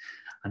slightly,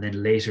 and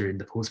then later in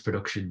the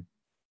post-production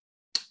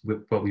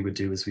what we would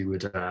do is we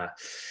would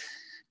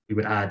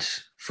add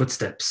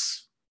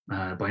footsteps,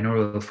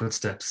 binaural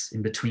footsteps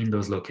in between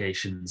those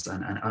locations,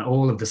 and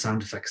all of the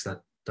sound effects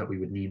that we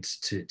would need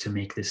to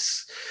make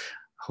this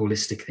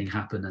holistic thing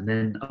happen. And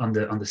then on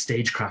the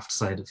stagecraft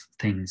side of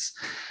things,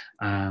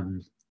 a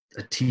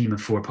team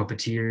of 4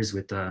 puppeteers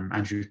with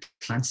Andrew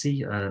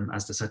Clancy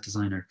as the set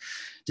designer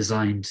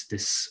designed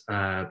this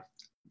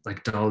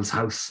like doll's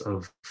house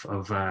of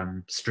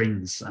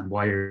strings and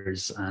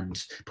wires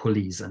and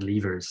pulleys and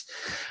levers,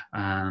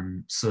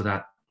 so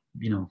that,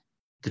 you know,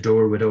 the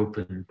door would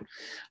open,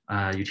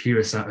 you'd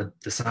hear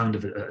the sound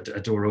of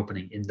a door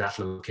opening in that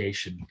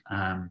location.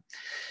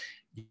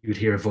 You would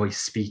hear a voice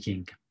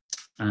speaking,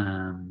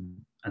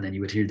 and then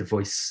you would hear the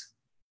voice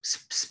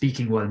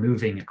speaking while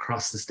moving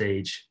across the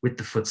stage with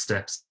the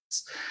footsteps.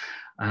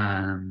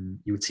 You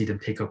would see them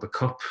pick up a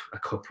cup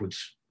would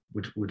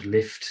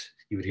lift,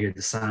 you would hear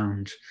the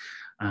sound,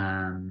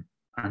 and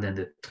then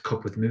the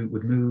cup would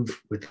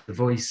move with the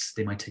voice.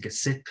 They might take a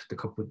sip, the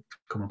cup would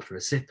come up for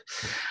a sip.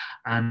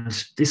 And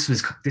this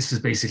was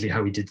basically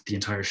how we did the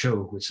entire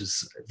show, which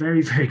is a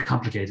very, very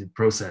complicated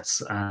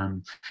process.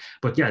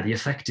 But yeah, the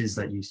effect is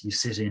that you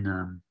sit in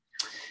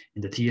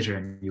the theater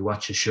and you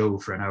watch a show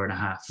for an hour and a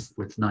half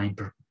with 9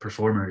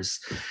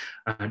 performers,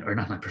 or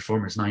not 9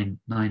 performers, nine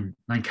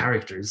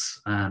characters.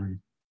 But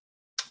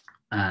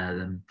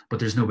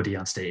there's nobody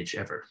on stage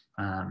ever.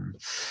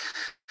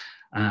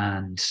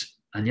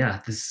 And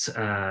yeah, this,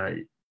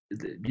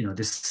 you know,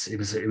 this, it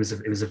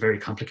was a very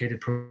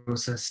complicated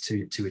process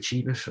to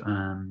achieve it.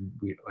 I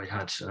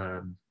had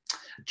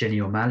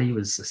Jenny O'Malley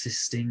was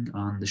assisting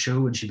on the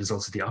show, and she was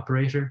also the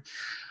operator.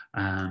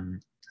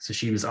 So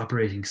she was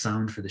operating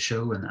sound for the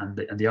show, and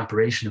the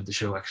operation of the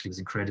show actually was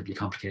incredibly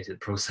complicated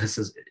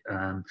processes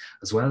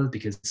as well,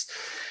 because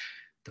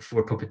the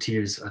 4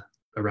 puppeteers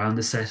around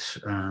the set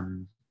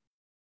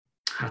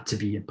had to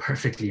be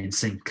perfectly in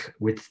sync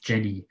with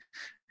Jenny,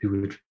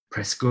 who would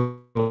press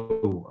go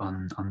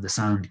on the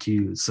sound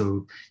cues.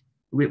 So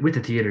with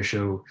the theater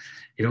show,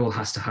 it all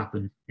has to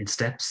happen in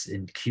steps,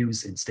 in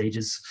cues, in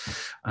stages.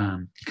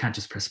 You can't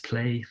just press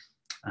play.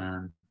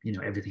 You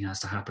know, everything has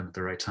to happen at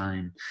the right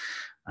time.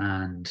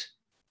 And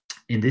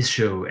in this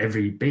show,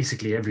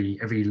 basically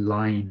every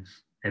line,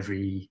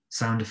 every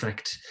sound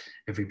effect,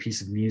 every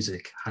piece of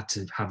music had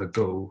to have a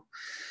go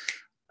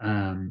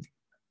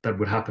that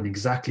would happen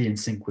exactly in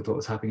sync with what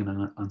was happening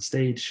on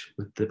stage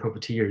with the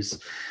puppeteers.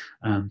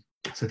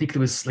 So I think there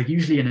was, like,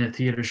 usually in a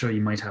theater show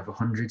you might have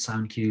 100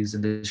 sound cues.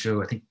 In this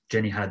show, I think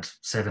Jenny had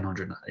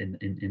 700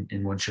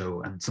 in one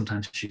show, and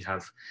sometimes she'd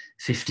have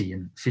 50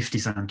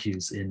 sound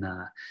cues in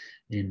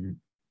 1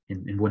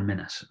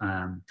 minute.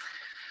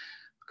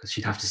 Because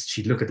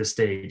she'd look at the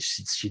stage,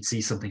 she'd see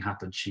something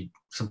happen,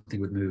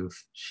 something would move,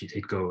 she'd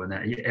hit go, and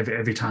then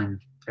every time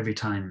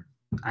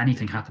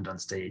anything happened on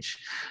stage,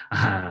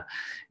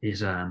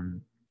 it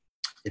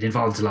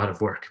involved a lot of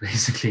work,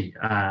 basically.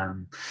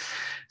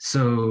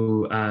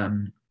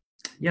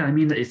 Yeah, I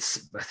mean, I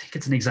think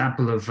it's an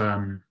example of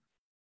the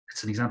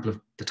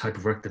type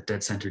of work that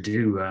Dead Center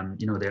do.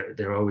 You know,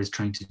 they're always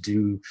trying to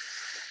do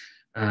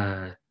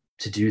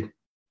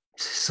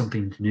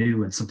something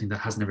new and something that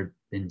has never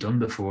been done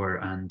before,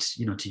 and,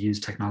 you know, to use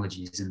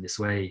technologies in this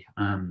way.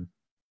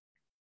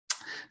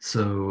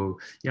 So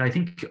yeah, I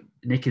think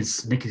Nick,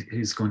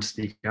 who's going to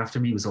speak after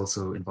me, was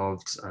also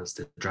involved as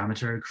the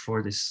dramaturg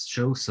for this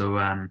show. So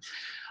I'm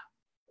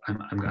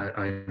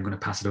going to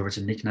pass it over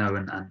to Nick now,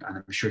 and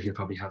I'm sure he'll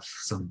probably have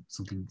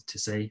something to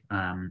say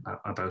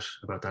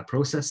about that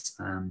process.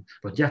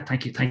 But yeah,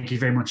 thank you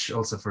very much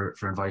also for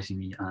inviting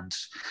me, and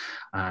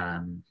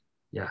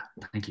yeah,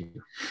 thank you.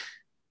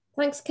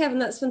 Thanks, Kevin.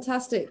 That's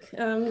fantastic.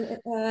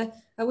 I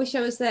wish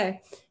I was there.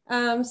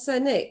 So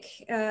Nick,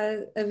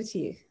 over to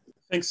you.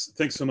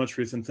 Thanks so much,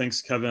 Ruth, and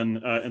thanks, Kevin,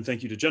 and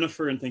thank you to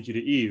Jennifer, and thank you to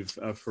Eve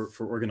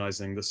for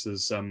organizing. This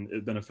has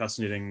been a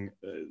fascinating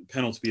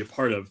panel to be a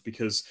part of,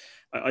 because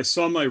I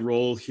saw my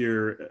role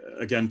here,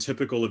 again,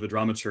 typical of a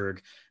dramaturg,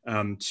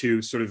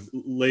 to sort of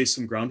lay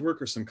some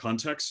groundwork or some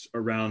context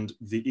around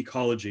the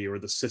ecology or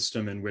the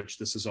system in which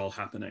this is all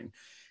happening.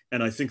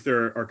 And I think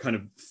there are kind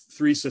of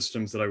 3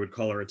 systems that I would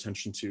call our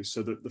attention to.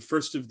 So the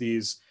first of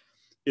these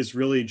is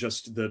really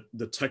just the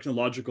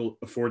technological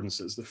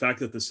affordances. The fact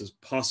that this is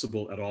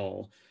possible at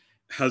all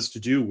has to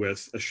do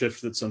with a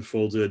shift that's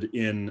unfolded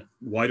in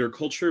wider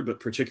culture, but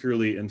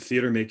particularly in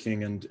theater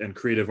making and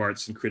creative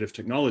arts and creative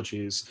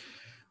technologies,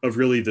 of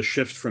really the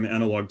shift from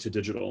analog to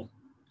digital.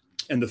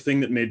 And the thing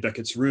that made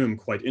Beckett's Room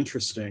quite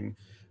interesting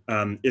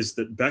is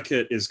that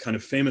Beckett is kind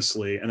of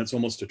famously, and it's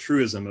almost a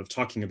truism of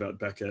talking about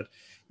Beckett,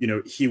 you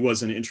know, he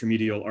was an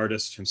intermedial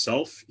artist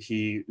himself.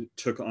 He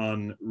took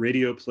on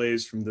radio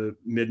plays from the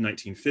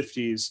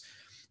mid-1950s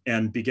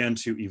and began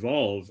to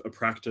evolve a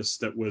practice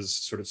that was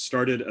sort of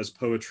started as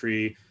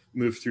poetry,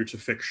 moved through to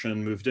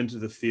fiction, moved into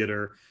the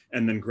theater,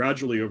 and then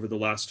gradually over the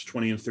last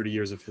 20 and 30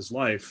 years of his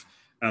life,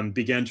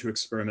 began to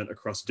experiment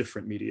across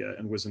different media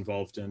and was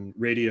involved in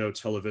radio,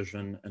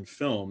 television, and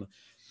film.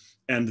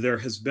 And there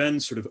has been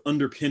sort of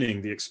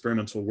underpinning the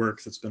experimental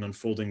work that's been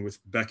unfolding with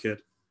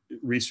Beckett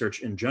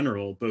research in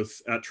general,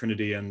 both at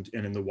Trinity and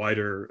in the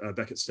wider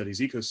Beckett Studies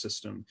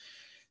ecosystem,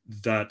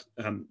 that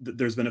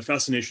there's been a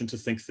fascination to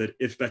think that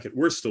if Beckett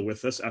were still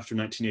with us after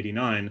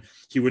 1989,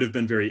 he would have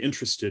been very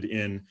interested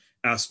in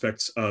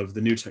aspects of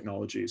the new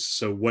technologies.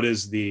 So what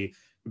is the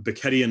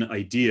Beckettian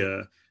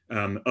idea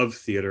of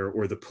theater,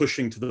 or the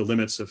pushing to the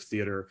limits of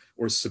theater,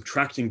 or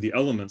subtracting the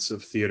elements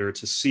of theater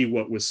to see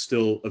what was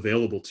still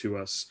available to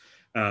us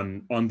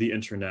on the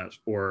internet,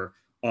 or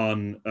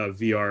on a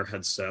VR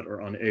headset,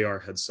 or on AR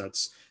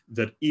headsets,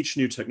 that each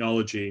new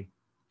technology,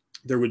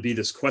 there would be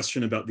this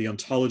question about the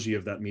ontology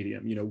of that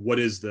medium. You know, what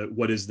is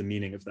the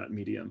meaning of that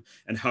medium,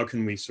 and how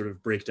can we sort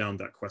of break down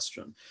that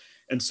question?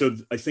 And so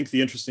I think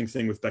the interesting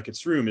thing with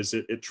Beckett's Room is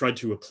it tried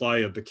to apply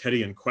a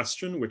Beckettian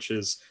question, which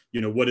is,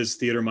 you know, what is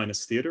theater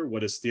minus theater?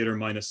 What is theater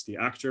minus the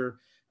actor?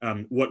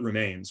 What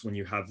remains when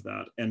you have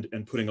that?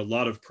 And putting a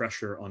lot of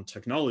pressure on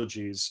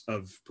technologies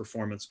of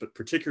performance, but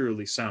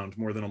particularly sound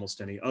more than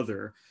almost any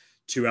other,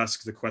 to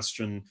ask the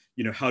question,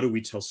 you know, how do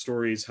we tell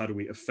stories? How do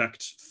we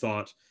affect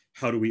thought?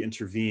 How do we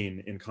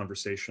intervene in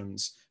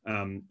conversations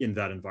in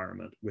that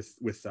environment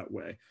with that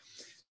way?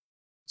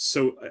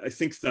 So I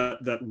think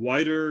that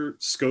wider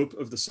scope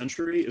of the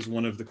century is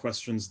one of the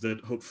questions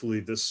that hopefully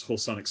this whole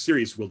sonic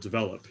series will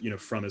develop, you know,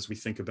 from, as we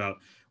think about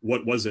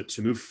what was it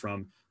to move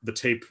from the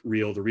tape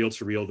reel, the reel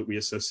to reel that we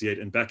associate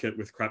in Beckett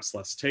with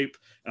Krapp's tape,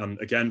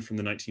 again, from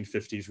the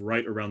 1950s,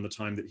 right around the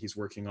time that he's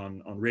working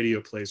on radio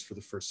plays for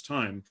the first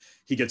time,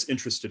 he gets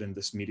interested in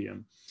this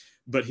medium.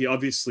 But he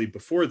obviously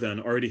before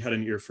then already had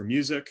an ear for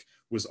music,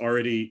 was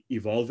already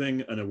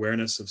evolving an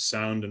awareness of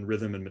sound and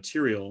rhythm and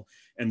material,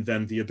 and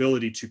then the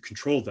ability to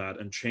control that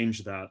and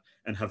change that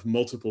and have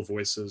multiple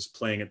voices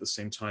playing at the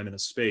same time in a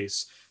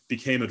space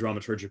became a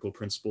dramaturgical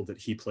principle that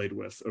he played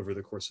with over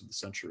the course of the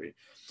century.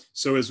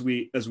 So as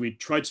we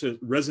try to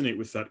resonate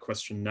with that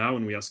question now,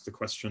 and we ask the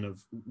question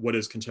of what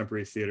is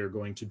contemporary theater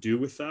going to do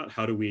with that?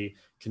 How do we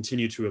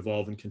continue to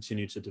evolve and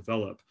continue to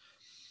develop?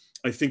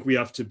 I think we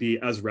have to be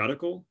as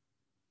radical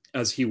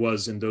as he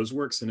was in those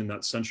works and in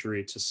that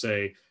century, to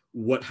say,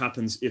 what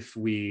happens if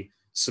we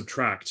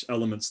subtract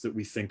elements that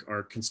we think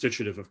are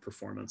constitutive of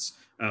performance?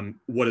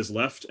 What is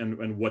left,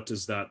 and what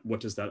does that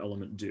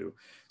element do?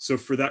 So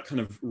for that kind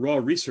of raw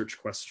research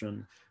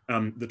question,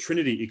 the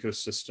Trinity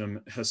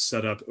ecosystem has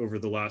set up over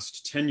the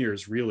last 10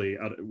 years, really,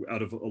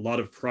 out of a lot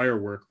of prior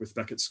work with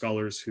Beckett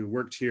scholars who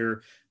worked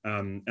here.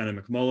 Anna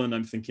McMullen,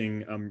 I'm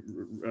thinking,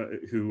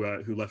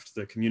 who left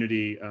the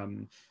community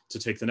to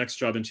take the next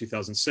job in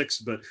 2006,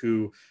 but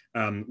who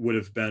would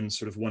have been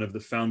sort of one of the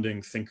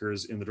founding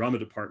thinkers in the drama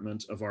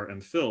department of our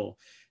MPhil,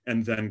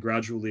 and then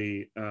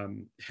gradually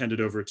handed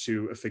over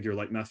to a figure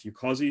like Matthew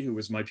Causey, who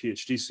was my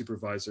PhD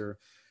supervisor,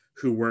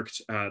 who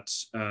worked at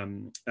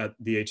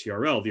the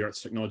ATRL, the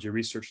Arts Technology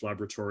Research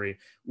Laboratory,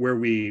 where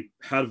we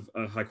have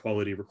a high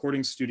quality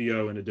recording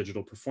studio and a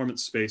digital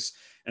performance space.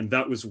 And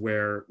that was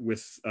where,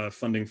 with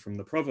funding from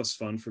the Provost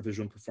Fund for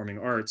Visual and Performing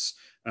Arts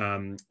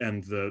and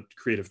the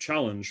Creative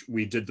Challenge,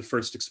 we did the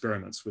first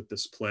experiments with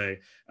this play,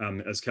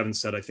 as Kevin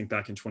said, I think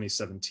back in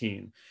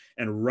 2017.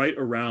 And right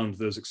around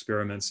those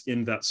experiments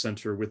in that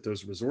center with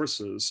those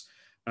resources,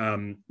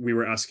 we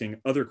were asking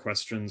other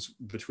questions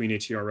between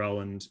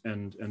ATRL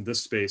and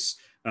this space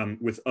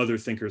with other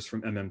thinkers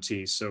from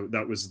MMT. So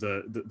that was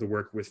the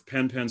work with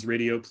Pan's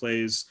radio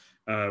plays,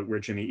 where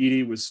Jimmy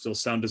Eady was still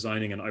sound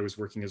designing and I was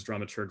working as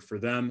dramaturg for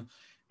them.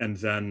 And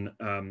then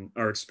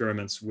our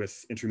experiments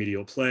with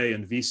intermedial play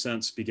and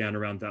V-Sense began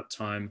around that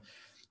time.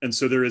 And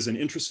so there is an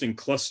interesting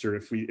cluster.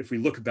 If we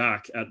look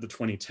back at the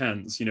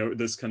 2010s, you know,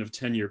 this kind of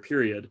 10-year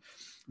period,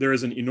 there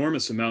is an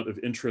enormous amount of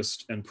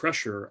interest and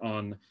pressure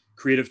on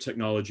creative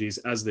technologies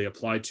as they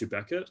apply to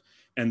Beckett,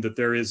 and that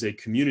there is a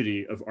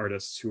community of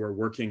artists who are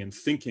working and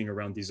thinking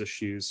around these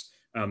issues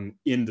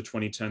in the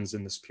 2010s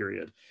in this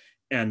period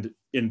and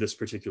in this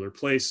particular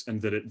place,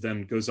 and that it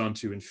then goes on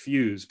to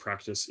infuse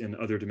practice in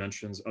other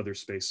dimensions, other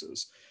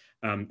spaces.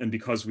 And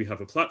because we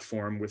have a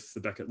platform with the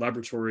Beckett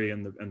Laboratory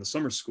and the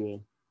summer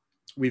school,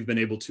 we've been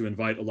able to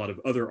invite a lot of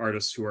other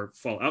artists who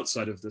fall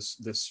outside of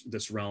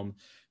this realm,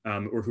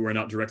 or who are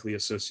not directly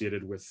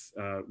associated with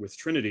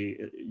Trinity,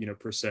 you know,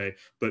 per se,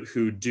 but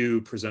who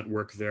do present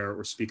work there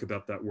or speak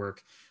about that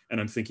work. And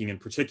I'm thinking in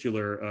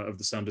particular of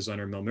the sound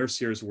designer Mel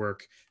Mercier's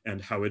work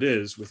and How It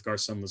Is with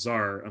Garson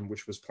Lazar,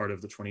 which was part of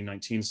the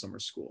 2019 summer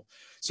school.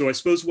 So I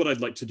suppose what I'd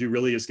like to do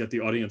really is get the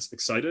audience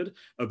excited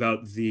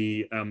about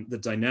the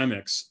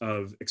dynamics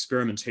of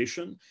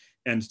experimentation,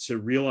 and to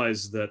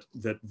realize that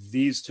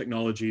these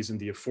technologies and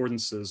the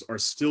affordances are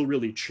still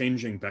really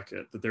changing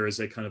Beckett, that there is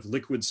a kind of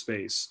liquid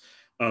space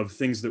of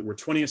things that were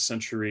 20th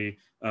century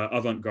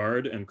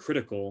avant-garde and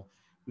critical,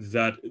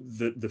 that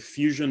the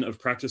fusion of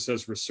practice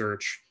as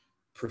research,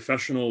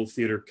 professional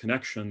theater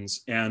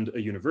connections, and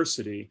a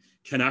university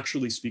can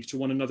actually speak to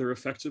one another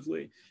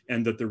effectively,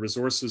 and that the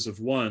resources of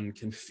one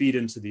can feed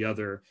into the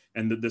other,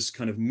 and that this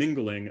kind of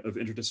mingling of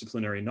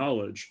interdisciplinary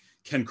knowledge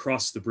can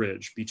cross the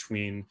bridge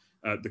between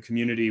the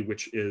community,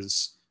 which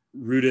is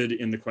rooted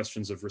in the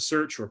questions of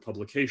research or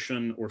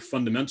publication or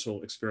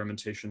fundamental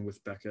experimentation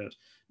with Beckett,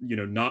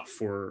 not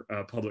for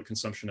public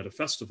consumption at a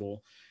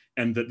festival,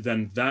 and that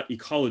then that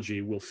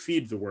ecology will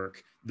feed the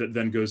work that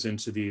then goes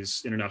into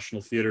these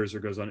international theaters or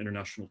goes on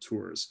international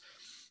tours.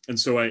 And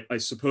so I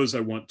suppose I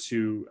want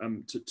to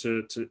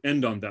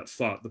end on that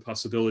thought, the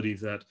possibility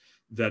that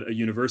a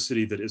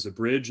university that is a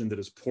bridge and that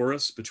is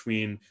porous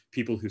between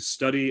people who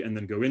study and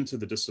then go into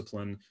the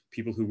discipline,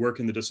 people who work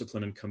in the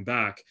discipline and come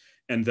back,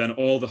 and then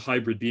all the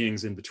hybrid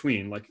beings in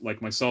between,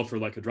 like myself or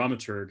like a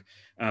dramaturg,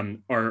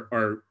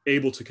 are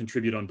able to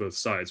contribute on both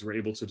sides. We're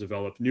able to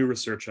develop new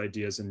research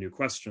ideas and new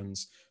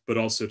questions, but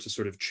also to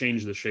sort of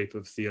change the shape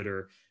of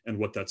theater and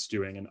what that's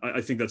doing. And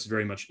I think that's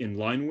very much in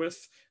line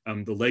with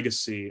the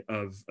legacy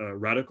of a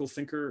radical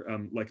thinker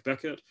like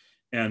Beckett,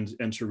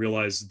 and to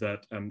realize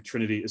that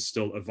Trinity is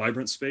still a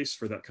vibrant space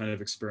for that kind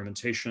of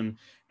experimentation,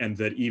 and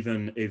that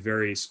even a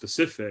very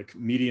specific,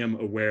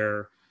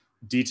 medium-aware,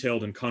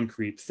 detailed and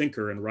concrete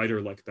thinker and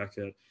writer like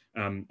Beckett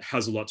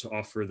has a lot to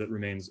offer that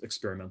remains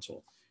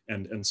experimental.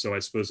 And so I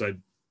suppose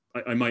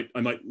I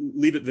might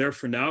leave it there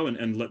for now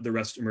and let the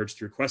rest emerge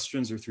through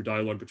questions or through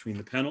dialogue between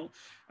the panel.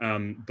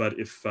 But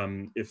if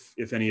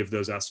any of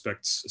those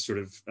aspects sort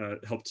of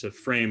help to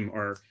frame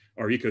our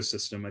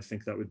ecosystem, I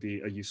think that would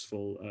be a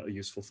useful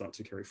thought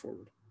to carry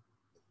forward.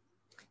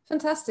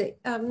 Fantastic.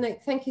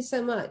 Nick, thank you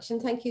so much.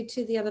 And thank you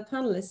to the other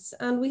panelists.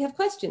 And we have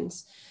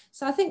questions.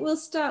 So I think we'll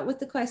start with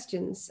the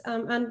questions.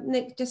 And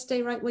Nick, just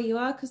stay right where you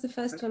are, because the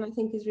first one I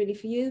think is really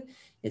for you.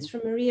 It's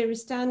from Maria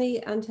Rustani,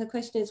 and her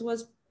question is,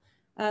 was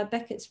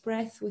Beckett's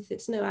Breath, with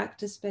its no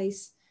actor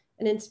space,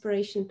 an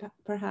inspiration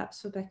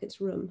perhaps for Beckett's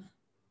Room?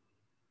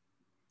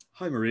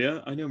 Hi,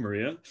 Maria. I know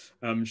Maria.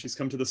 She's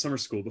come to the summer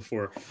school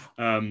before.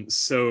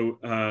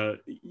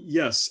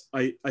 Yes,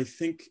 I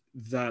think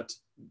that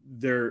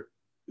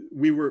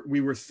we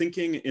were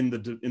thinking in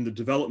the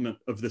development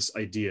of this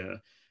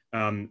idea,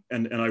 and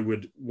I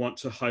would want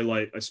to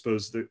highlight, I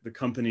suppose, the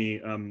company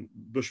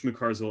Bush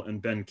Mukarsel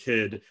and Ben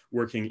Kidd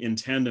working in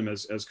tandem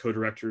as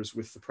co-directors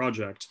with the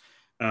project,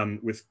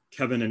 with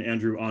Kevin and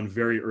Andrew on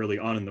very early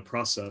on in the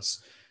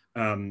process.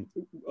 A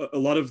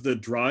lot of the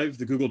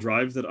Google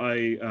Drive that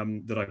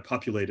I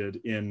populated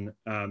in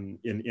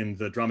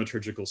the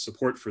dramaturgical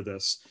support for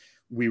this,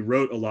 we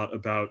wrote a lot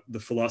about the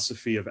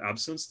philosophy of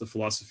absence, the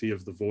philosophy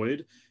of the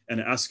void,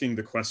 and asking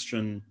the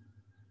question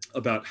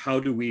about how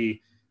do we,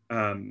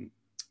 in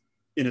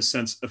a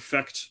sense,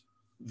 affect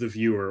the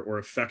viewer or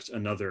affect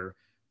another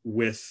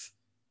with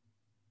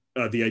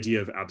the idea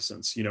of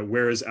absence.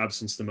 Where is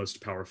absence the most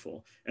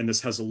powerful? And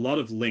this has a lot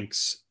of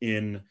links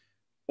in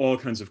all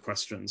kinds of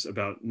questions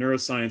about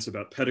neuroscience,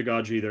 about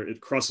pedagogy. It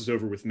crosses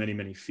over with many,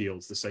 many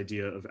fields, this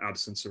idea of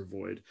absence or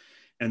void.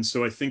 And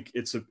so I think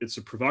it's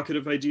a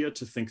provocative idea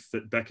to think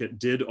that Beckett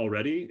did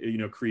already,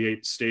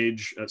 create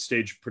stage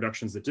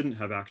productions that didn't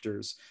have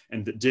actors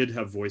and that did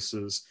have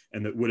voices,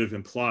 and that would have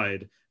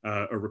implied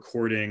a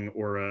recording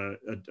or a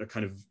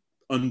kind of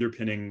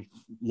underpinning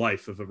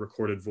life of a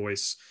recorded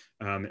voice,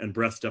 and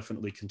Breath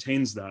definitely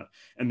contains that.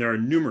 And there are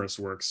numerous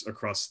works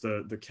across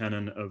the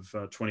canon of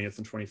 20th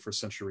and 21st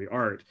century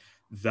art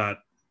that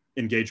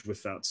engage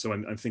with that. So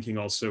I'm thinking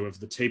also of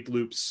the tape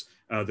loops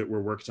that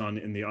were worked on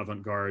in the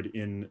avant-garde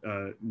in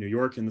New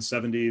York in the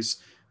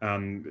 70s,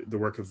 the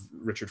work of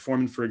Richard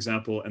Foreman, for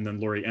example, and then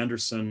Laurie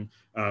Anderson,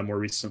 more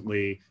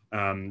recently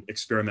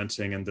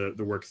experimenting, and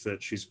the work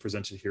that she's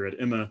presented here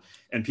at IMA,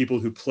 and people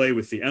who play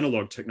with the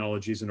analog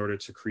technologies in order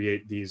to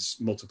create these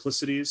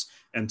multiplicities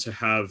and to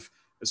have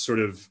a sort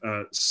of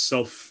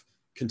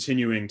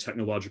self-continuing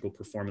technological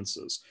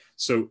performances.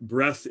 So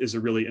Breath is a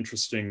really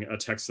interesting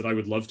text that I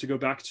would love to go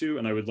back to,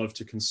 and I would love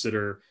to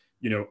consider,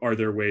 are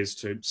there ways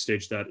to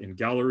stage that in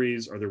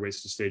galleries? Are there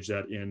ways to stage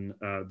that in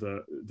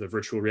the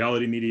virtual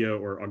reality media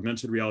or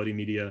augmented reality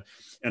media?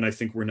 And I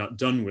think we're not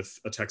done with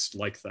a text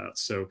like that.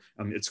 So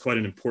it's quite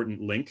an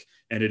important link.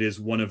 And it is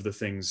one of the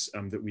things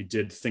that we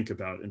did think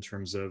about in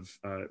terms of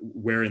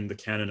where in the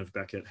canon of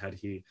Beckett had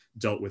he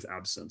dealt with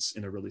absence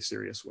in a really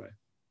serious way.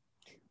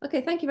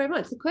 Okay, thank you very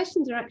much. The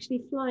questions are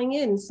actually flying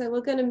in, so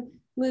we're going to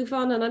move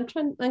on, and I'm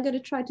going to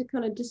try to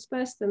kind of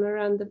disperse them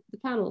around the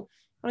panel.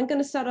 I'm going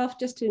to start off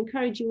just to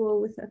encourage you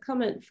all with a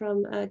comment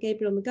from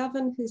Gabriel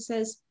McGovern, who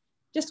says,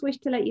 just wish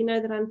to let you know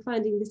that I'm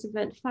finding this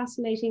event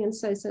fascinating and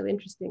so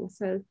interesting.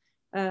 So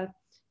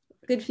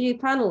good for you,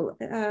 panel.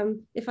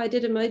 If I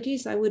did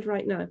emojis, I would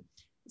right now.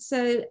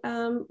 So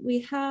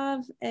we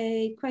have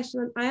a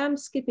question. I am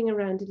skipping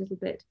around a little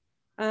bit.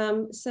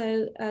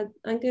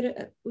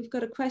 We've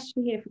got a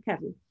question here for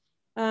Kevin.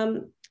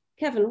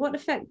 Kevin, what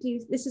effect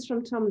this is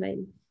from Tom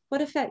Lane,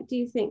 what effect do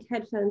you think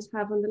headphones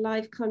have on the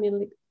live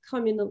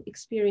communal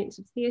experience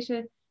of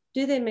theatre?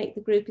 Do they make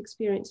the group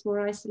experience more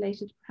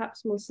isolated,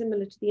 perhaps more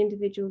similar to the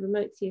individual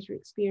remote theatre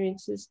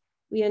experiences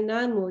we are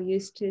now more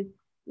used to,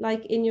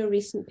 like in your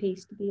recent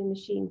piece, To Be a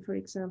Machine, for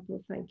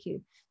example? Thank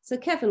you. So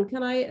Kevin,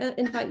 can I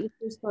invite you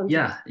to respond?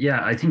 Yeah,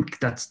 I think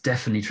that's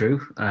definitely true.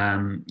 I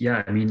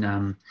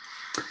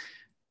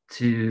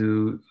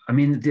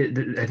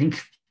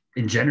think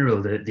in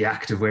general, the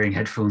act of wearing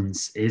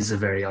headphones is a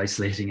very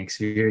isolating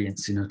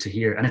experience, you know, to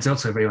hear, and it's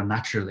also a very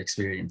unnatural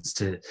experience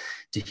to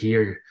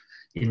hear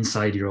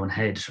inside your own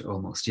head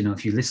almost. You know,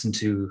 if you listen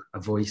to a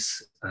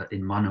voice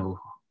in mono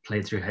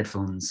played through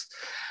headphones,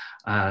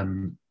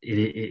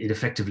 it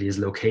effectively is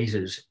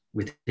located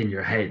within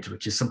your head,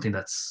 which is something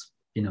that's,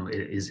 you know,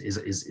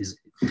 is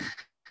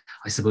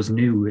I suppose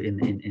new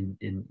in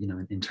you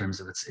know, in terms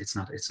of it's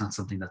not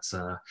something that's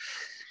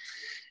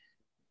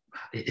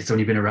it's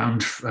only been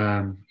around,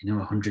 you know,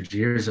 100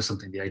 years or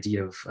something. The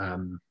idea of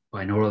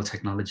binaural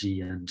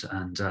technology and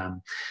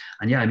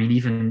yeah, I mean,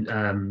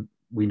 even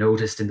we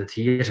noticed in the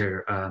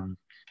theater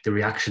the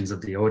reactions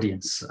of the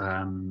audience,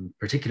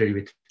 particularly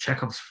with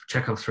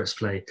Chekhov's first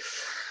play.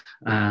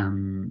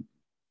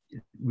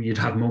 We'd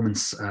have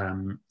moments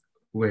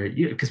where,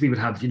 because we would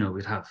have, you know,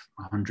 we'd have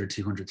 100,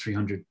 200,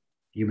 300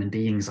 human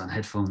beings on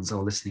headphones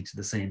all listening to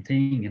the same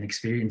thing and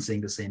experiencing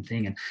the same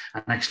thing and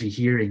actually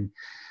hearing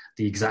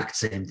the exact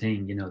same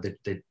thing. You know,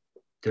 that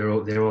they're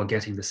all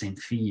getting the same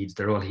feed.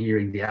 They're all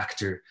hearing the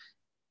actor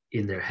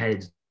in their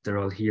head. They're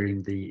all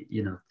hearing the,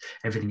 you know,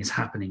 everything is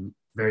happening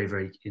very,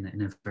 very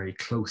in a very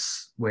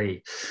close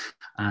way.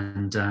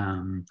 And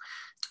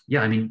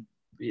yeah, I mean,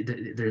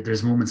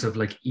 there's moments of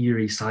like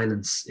eerie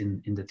silence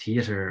in the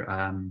theater.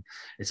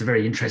 It's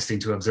very interesting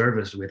to observe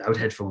it without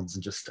headphones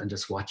and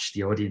just watch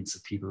the audience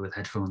of people with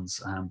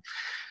headphones.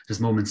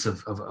 There's moments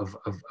of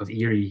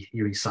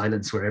eerie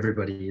silence where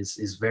everybody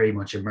is very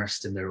much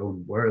immersed in their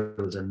own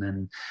world, and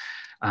then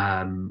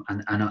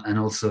and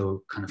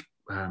also kind of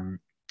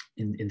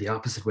in the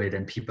opposite way,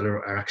 then people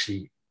are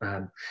actually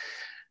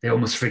they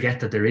almost forget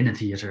that they're in a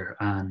theater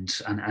and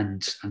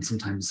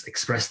sometimes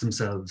express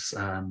themselves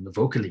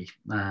vocally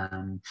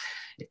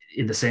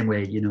in the same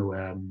way. You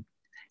know,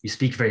 you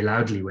speak very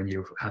loudly when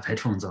you have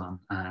headphones on.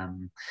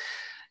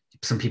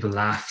 Some people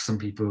laugh, some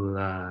people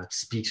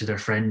speak to their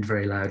friend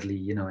very loudly.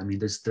 You know, I mean,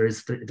 there's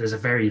a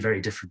very,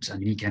 very different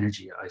and unique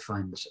energy, I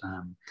find,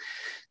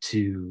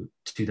 to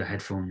the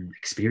headphone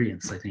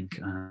experience. I think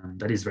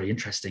that is very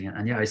interesting.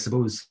 And yeah, I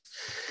suppose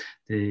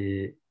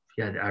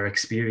our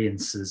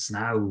experiences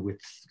now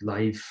with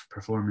live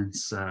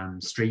performance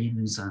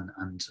streams and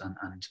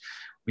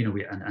you know,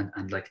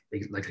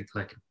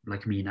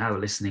 like me now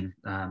listening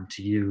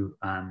to you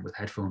with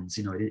headphones,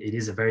 you know, it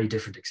is a very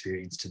different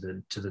experience to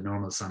the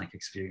normal sonic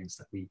experience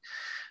that we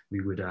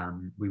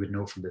would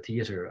know from the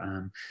theater.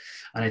 And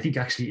I think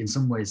actually in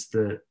some ways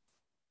that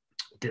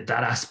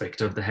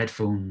aspect of the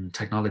headphone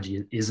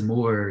technology is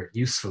more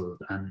useful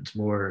and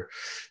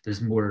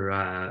there's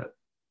more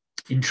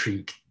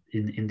intrigue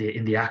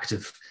in the act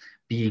of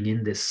being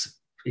in this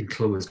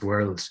enclosed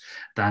world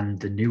than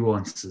the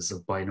nuances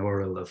of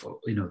binaural, of,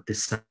 you know,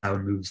 this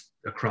sound moves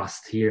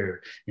across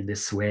here in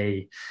this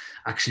way.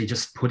 Actually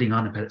just putting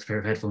on a pair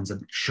of headphones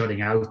and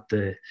shutting out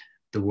the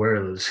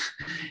world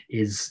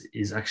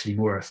is actually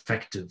more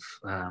effective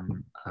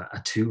a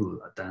tool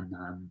than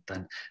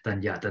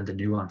the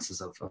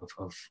nuances of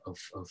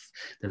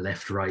the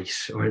left, right,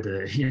 or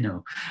the, you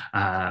know,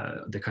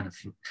 the kind of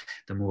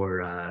the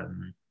more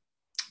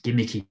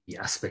gimmicky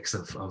aspects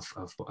of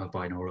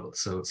binaural.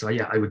 So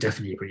yeah, I would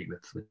definitely agree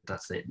with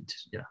that statement.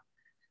 Yeah.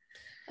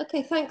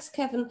 Okay, thanks,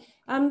 Kevin.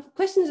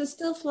 Questions are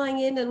still flying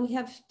in, and we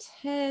have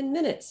 10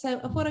 minutes. So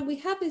what we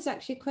have is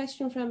actually a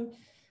question from,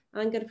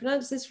 I'm going to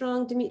pronounce this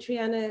wrong,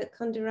 Dimitriana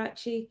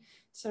Konderaci.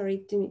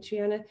 Sorry,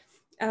 Dimitriana.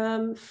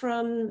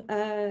 From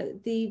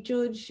the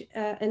George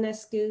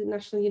Enescu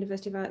National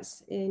University of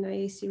Arts in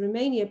IAC,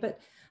 Romania. But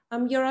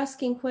you're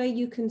asking where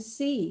you can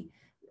see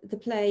the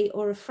play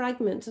or a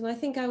fragment, and I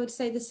think I would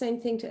say the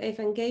same thing to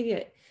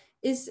Evangelia.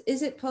 Is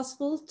it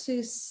possible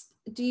to,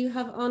 do you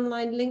have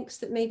online links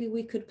that maybe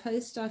we could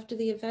post after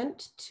the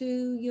event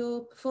to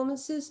your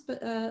performances,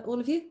 but all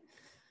of you?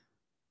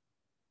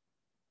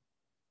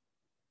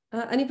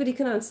 Anybody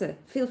can answer,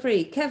 feel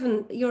free.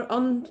 Kevin,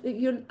 I'm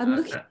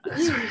looking at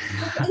you.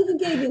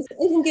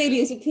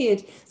 Evangelia's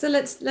appeared, so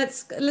let's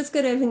go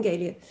to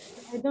Evangelia.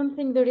 I don't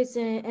think there is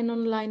an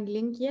online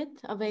link yet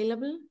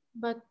available,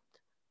 but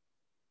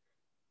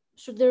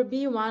should there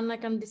be one, I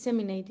can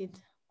disseminate it.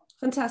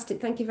 Fantastic,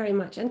 thank you very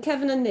much. And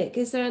Kevin and Nick,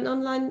 is there an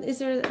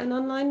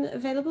online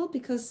available?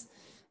 Because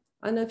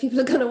I know people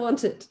are going to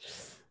want it.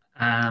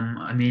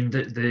 I mean,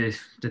 the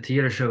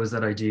theatre shows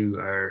that I do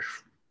are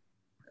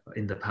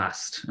in the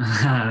past.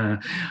 I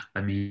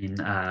mean,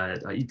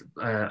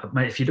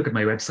 if you look at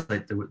my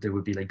website, there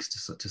would be links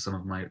to some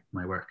of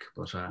my work,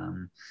 but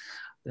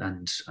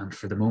and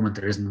for the moment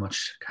there isn't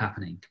much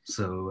happening.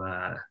 So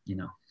you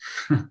know.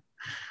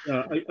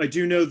 I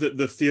do know that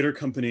the theater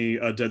company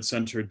Dead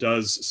Center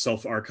does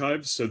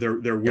self-archive, so there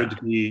would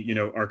be, you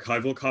know,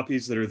 archival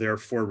copies that are there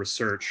for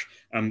research.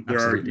 There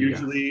are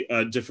usually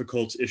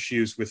difficult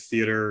issues with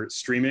theater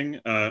streaming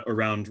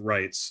around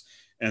rights,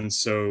 and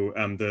so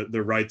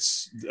the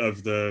rights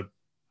of the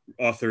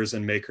authors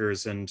and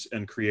makers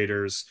and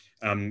creators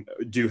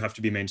do have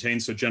to be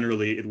maintained. So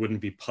generally it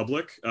wouldn't be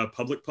public,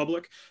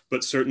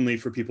 but certainly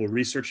for people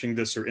researching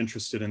this or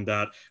interested in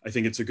that, I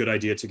think it's a good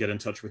idea to get in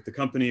touch with the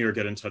company or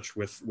get in touch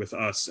with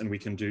us, and we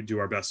can do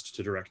our best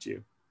to direct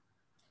you.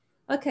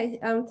 Okay,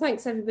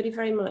 thanks everybody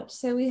very much.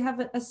 So we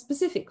have a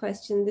specific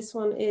question. This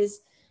one is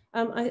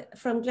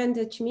from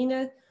Glenda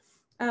Chimino.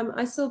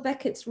 I saw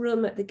Beckett's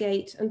room at the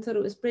gate and thought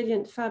it was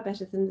brilliant, far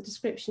better than the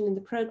description in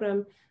the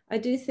program. I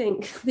do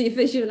think the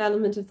visual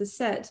element of the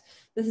set,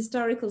 the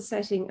historical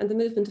setting and the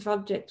movement of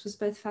objects was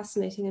both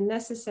fascinating and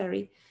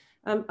necessary.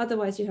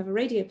 Otherwise you have a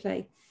radio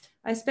play.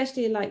 I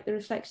especially like the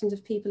reflections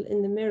of people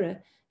in the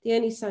mirror, the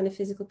only sign of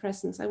physical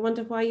presence. I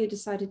wonder why you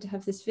decided to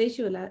have this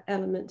visual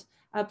element.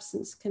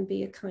 Absence can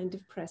be a kind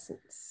of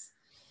presence.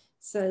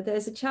 So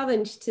there's a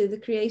challenge to the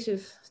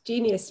creative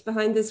genius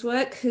behind this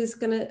work who's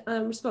going to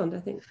respond,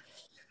 I think.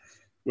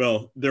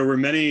 Well, there were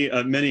many,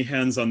 many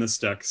hands on this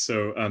deck.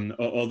 So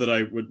all that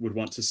I would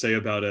want to say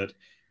about it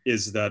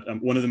is that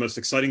one of the most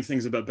exciting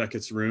things about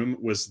Beckett's room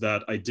was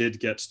that I did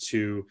get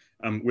to,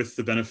 with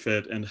the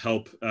benefit and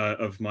help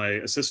of my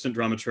assistant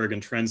dramaturg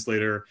and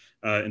translator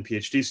and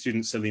PhD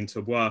student, Céline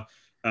Taubois,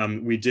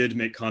 we did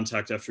make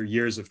contact after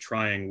years of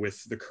trying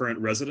with the current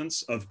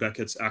residents of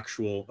Beckett's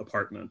actual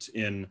apartment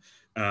in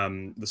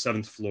the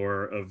 7th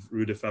floor of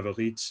Rue des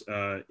Favorites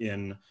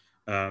in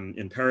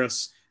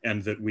Paris,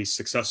 and that we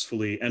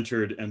successfully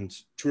entered and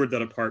toured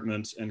that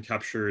apartment and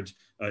captured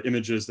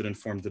images that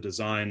informed the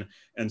design.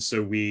 And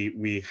so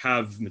we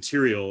have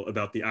material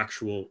about the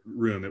actual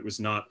room. It was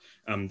not,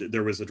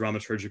 there was a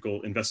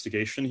dramaturgical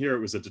investigation here. It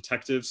was a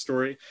detective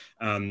story,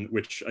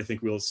 which I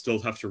think we'll still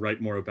have to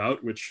write more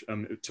about, which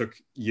it took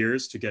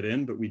years to get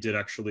in, but we did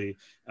actually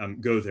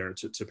go there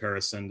to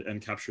Paris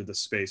and capture the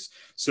space.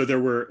 So there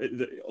were,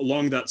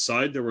 along that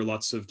side, there were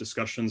lots of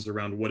discussions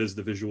around what is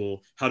the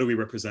visual, how do we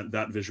represent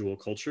that visual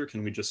culture?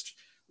 Can we just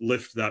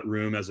lift that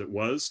room as it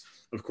was?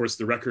 Of course,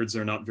 the records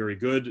are not very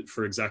good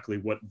for exactly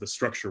what the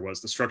structure was.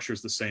 The structure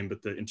is the same,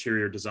 but the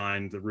interior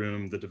design, the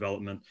room, the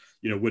development,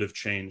 would have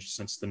changed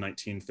since the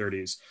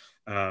 1930s.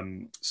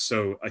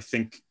 So I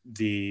think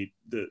the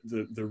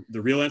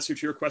real answer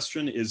to your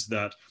question is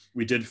that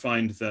we did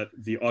find that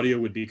the audio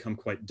would become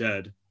quite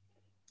dead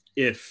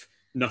if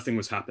nothing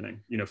was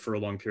happening, for a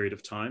long period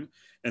of time.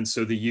 And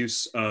so the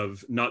use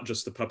of not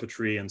just the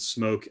puppetry and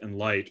smoke and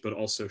light, but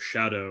also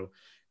shadow.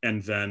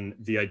 And then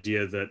the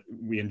idea that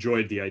we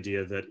enjoyed the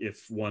idea that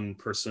if one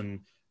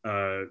person,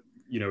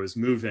 is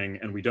moving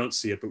and we don't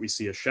see it, but we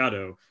see a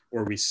shadow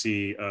or we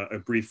see a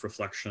brief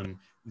reflection,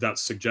 that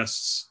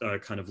suggests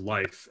kind of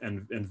life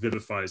and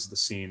vivifies the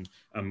scene,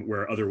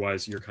 where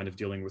otherwise you're kind of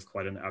dealing with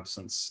quite an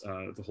absence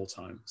the whole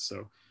time.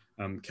 So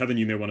Kevin,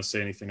 you may want to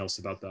say anything else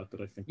about that,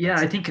 but I think. Yeah,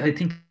 I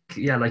think,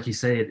 yeah, like you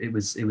say, it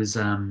was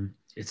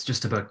it's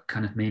just about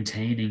kind of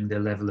maintaining the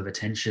level of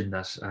attention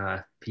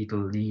that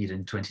people need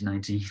in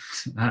 2019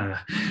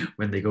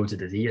 when they go to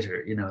the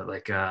theater,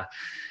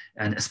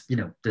 and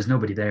there's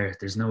nobody there,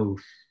 there's no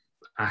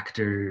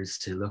actors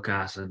to look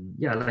at, and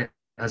yeah, like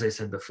as I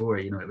said before,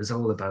 it was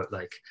all about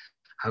like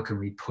how can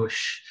we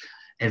push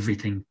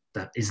everything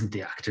that isn't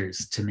the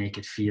actors to make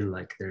it feel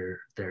like there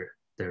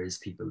is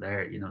people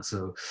there,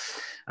 so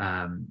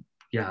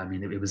yeah, I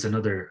mean, it was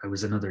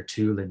another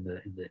tool in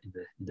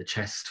the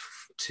chest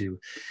to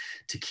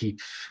keep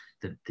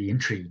the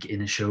intrigue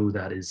in a show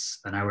that is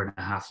an hour and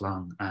a half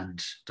long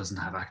and doesn't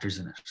have actors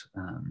in it.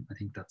 I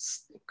think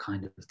that's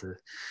kind of the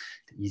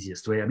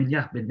easiest way. I mean,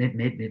 yeah,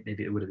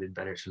 maybe it would have been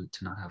better to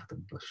not have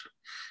them, but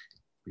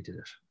we did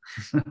it.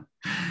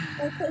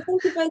 Okay,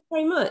 thank you both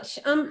very much.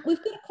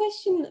 We've got a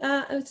question,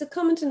 it's a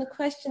comment and a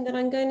question that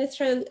I'm going to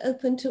throw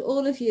open to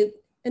all of you.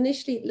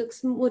 Initially, it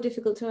looks more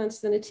difficult to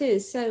answer than it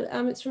is. So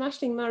it's from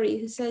Aisling Murray,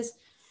 who says,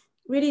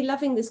 really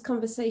loving this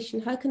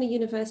conversation. How can a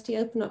university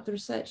open up the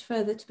research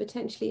further to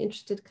potentially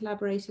interested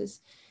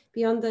collaborators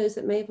beyond those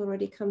that may have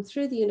already come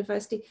through the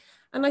university?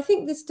 And I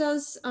think this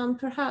does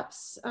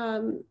perhaps,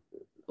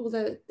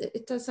 although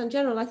it does sound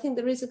general, I think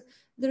there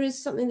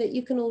is something that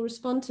you can all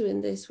respond to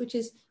in this, which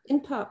is in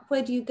part,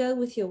 where do you go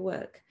with your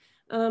work?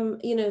 Do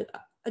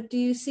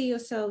you see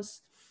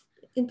yourselves,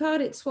 in part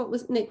it's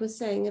what Nick was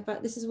saying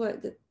about this is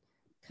work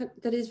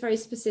that is very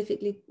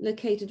specifically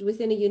located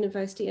within a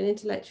university and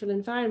intellectual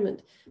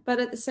environment, but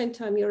at the same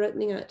time you're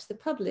opening out to the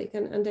public,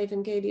 and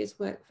Evangelia's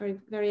work very,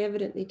 very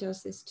evidently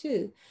does this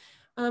too.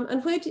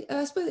 And where do,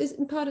 I suppose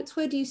in part it's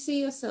where do you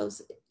see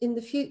yourselves in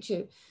the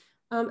future,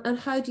 and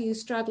how do you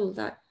straddle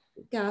that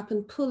gap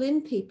and pull in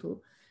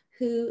people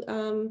who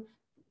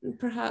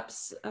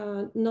perhaps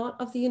not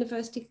of the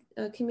university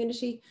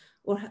community,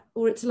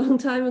 or it's a long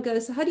time ago.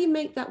 So how do you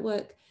make that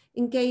work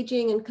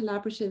engaging and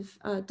collaborative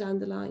down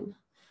the line?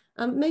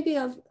 Maybe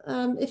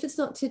if it's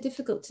not too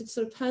difficult to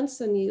sort of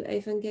pounce on you,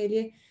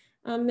 Evangelia,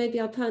 maybe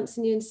I'll pounce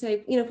on you and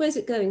say, where's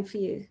it going for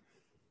you?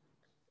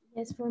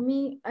 Yes, for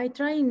me, I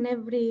try in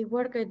every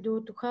work I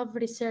do to have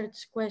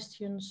research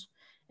questions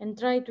and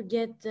try to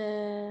get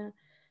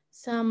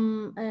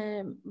some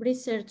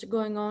research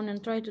going on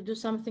and try to do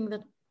something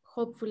that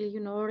hopefully,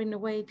 or in a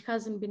way it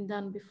hasn't been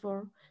done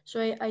before.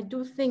 So I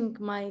do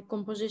think my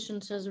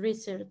compositions as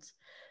research.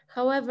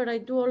 However, I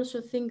do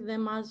also think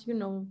them as,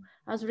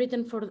 as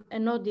written for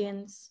an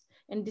audience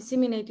and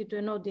disseminated to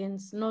an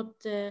audience, not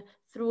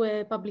through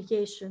a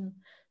publication.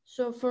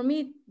 So for me,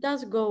 it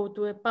does go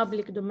to a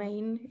public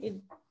domain. It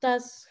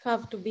does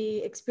have to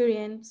be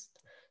experienced.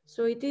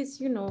 So it is,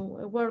 you know,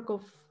 a work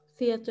of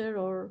theater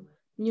or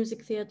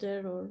music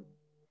theater or,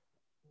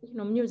 you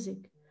know,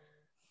 music.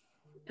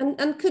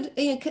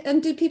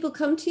 And do people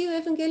come to you,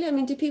 Evangelia? I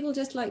mean, do people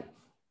just like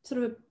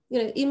sort of,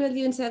 you know, email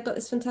you and say, I've got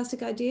this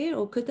fantastic idea,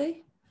 or could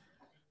they?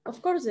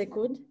 Of course they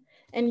could.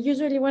 And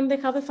usually when they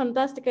have a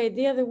fantastic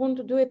idea, they want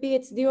to do a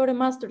PhD or a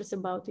master's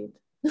about it.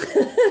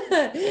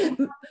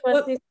 Well,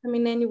 assist them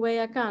in any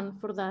way I can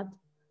for that.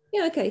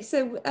 Yeah, okay.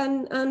 So,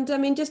 and I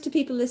mean, just to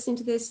people listening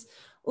to this,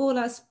 all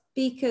our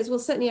speakers, well,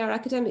 certainly our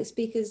academic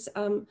speakers,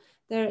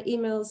 their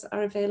emails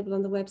are available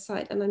on the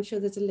website, and I'm sure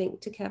there's a link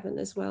to Kevin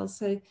as well.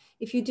 So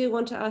if you do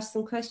want to ask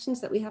some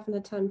questions that we haven't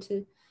had time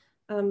to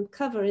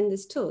cover in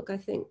this talk, I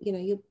think, you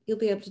know, you'll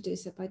be able to do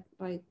so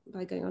by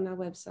going on our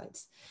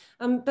websites.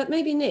 But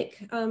maybe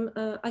Nick,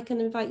 I can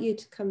invite you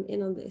to come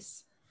in on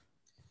this.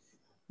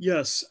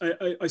 Yes,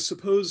 I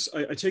suppose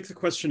I take the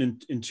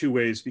question in two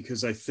ways,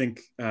 because I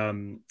think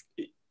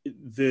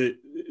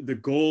the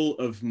goal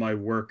of my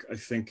work, I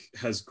think,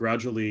 has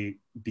gradually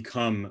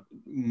become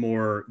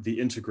more the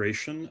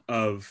integration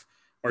of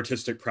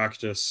artistic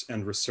practice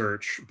and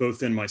research,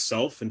 both in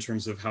myself in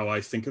terms of how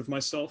I think of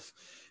myself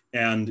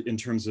and in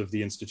terms of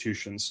the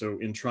institution. So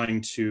in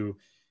trying to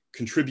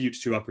contribute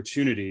to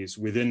opportunities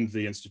within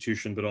the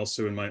institution, but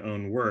also in my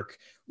own work,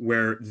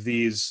 where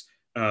these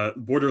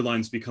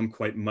borderlines become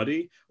quite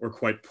muddy or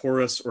quite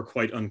porous or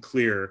quite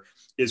unclear,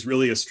 is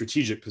really a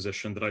strategic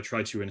position that I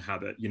try to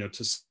inhabit. You know,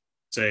 to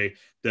say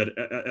that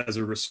as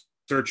a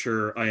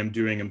researcher, I am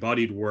doing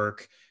embodied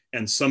work,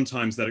 and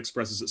sometimes that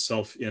expresses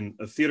itself in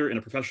a theater, in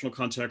a professional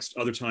context,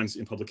 other times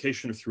in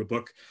publication or through a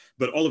book,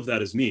 but all of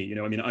that is me. You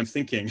know, I mean, I'm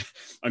thinking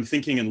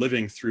and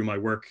living through my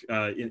work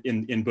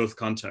in both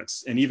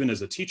contexts. And even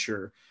as a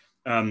teacher,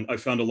 I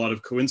found a lot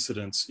of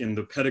coincidence in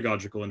the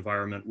pedagogical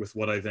environment with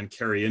what I then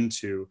carry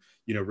into,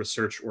 you know,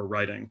 research or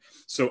writing.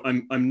 So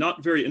I'm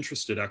not very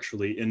interested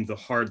actually in the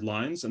hard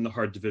lines and the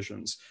hard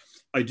divisions.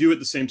 I do at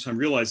the same time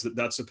realize that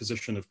that's a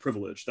position of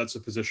privilege. That's a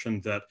position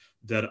that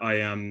I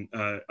am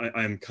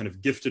kind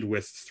of gifted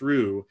with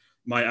through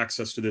my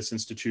access to this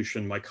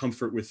institution, my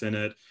comfort within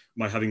it,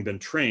 my having been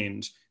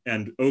trained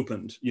and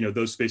opened. You know,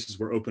 those spaces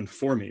were opened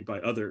for me by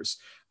others.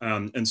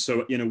 And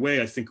so in a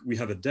way, I think we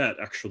have a debt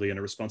actually and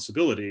a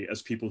responsibility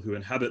as people who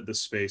inhabit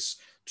this space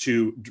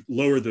to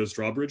lower those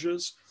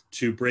drawbridges,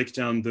 to break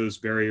down those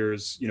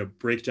barriers, you know,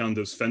 break down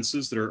those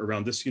fences that are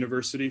around this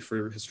university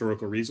for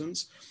historical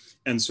reasons,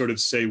 and sort of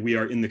say we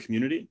are in the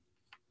community,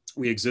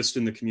 we exist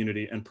in the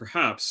community. And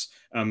perhaps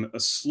a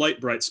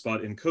slight bright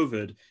spot in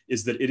COVID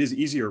is that it is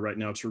easier right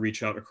now to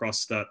reach out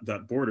across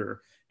that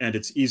border. And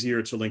it's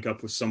easier to link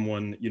up with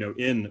someone, you know,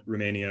 in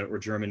Romania or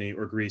Germany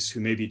or Greece who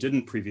maybe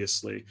didn't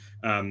previously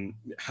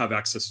have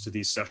access to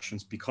these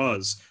sessions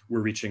because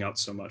we're reaching out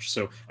so much.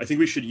 So I think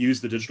we should use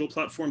the digital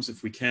platforms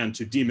if we can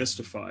to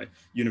demystify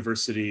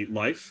university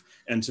life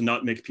and to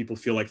not make people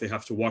feel like they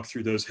have to walk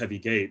through those heavy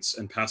gates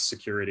and pass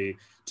security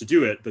to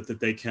do it, but that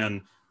they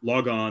can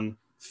log on,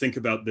 think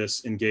about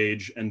this,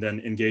 engage, and then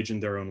engage in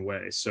their own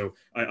way. So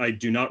I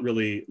do not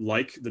really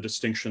like the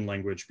distinction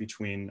language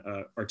between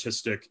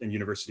artistic and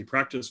university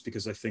practice,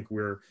 because I think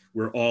we're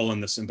all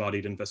in this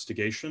embodied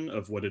investigation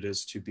of what it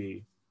is to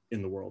be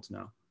in the world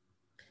now.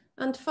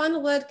 And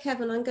final word,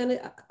 Kevin, I'm going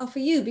to offer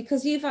you,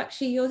 because you've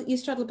actually, you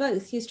straddle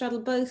both. You straddle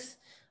both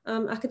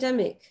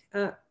academic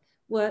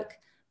work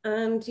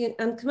and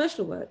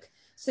commercial work.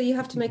 So you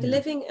have to make a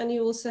living, and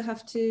you also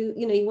have to,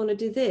 you know, you want to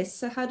do this.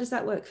 So how does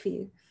that work for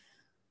you?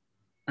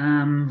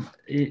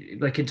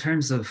 Like in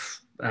terms of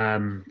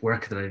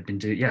work that I've been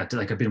doing, yeah,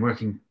 like I've been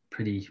working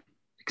pretty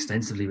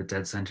extensively with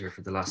Dead Center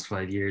for the last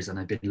 5 years, and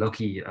I've been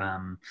lucky.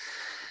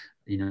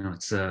 You know,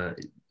 it's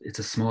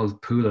a small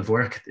pool of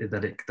work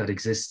that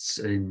exists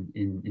in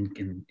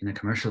a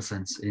commercial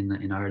sense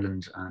in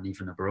Ireland and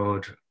even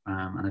abroad,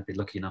 and I've been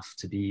lucky enough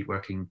to be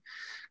working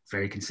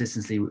very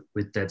consistently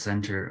with Dead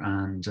Center,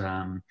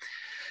 and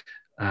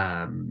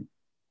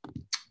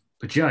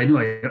but yeah, I know.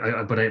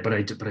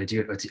 I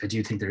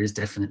do think there is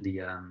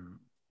definitely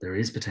there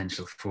is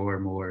potential for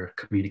more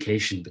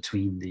communication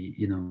between the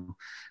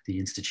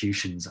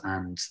institutions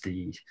and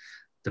the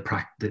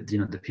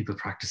people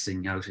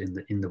practicing out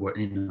in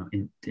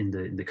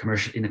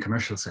the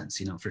commercial sense,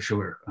 you know, for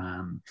sure.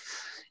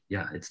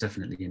 Yeah, it's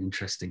definitely an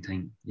interesting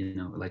thing, you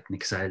know, like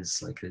Nick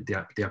says, like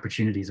the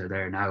opportunities are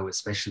there now,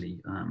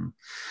 especially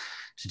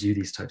to do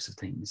these types of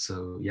things.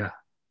 So yeah.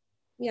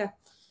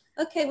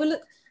 Okay, well,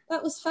 look,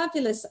 that was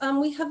fabulous.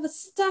 We have a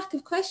stack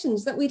of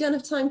questions that we don't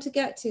have time to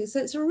get to. So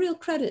it's a real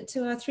credit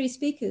to our three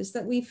speakers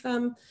that we've,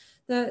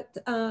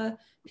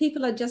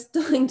 people are just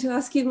dying to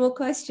ask you more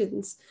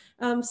questions.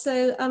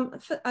 So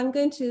I'm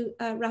going to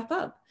wrap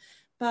up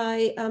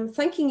by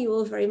thanking you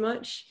all very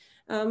much.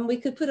 We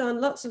could put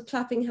on lots of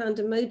clapping hand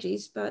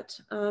emojis, but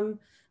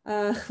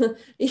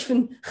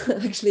even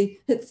actually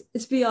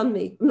it's beyond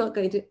me. I'm not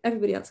going to,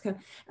 everybody else can.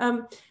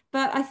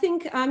 But I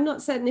think, I'm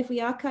not certain if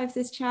we archive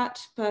this chat,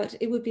 but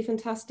it would be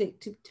fantastic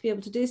to be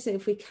able to do so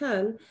if we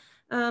can.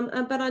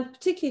 But I'd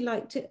particularly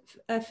like to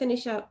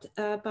finish up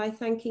by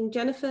thanking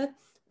Jennifer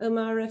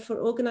O'Mara for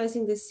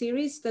organizing this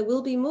series. There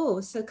will be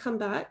more, so come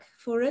back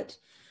for it.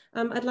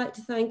 I'd like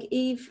to thank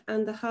Eve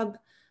and the Hub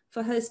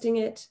for hosting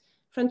it,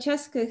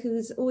 Francesca,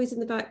 who's always in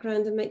the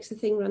background and makes the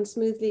thing run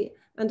smoothly,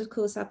 and of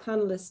course our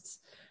panelists.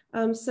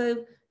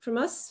 So from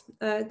us,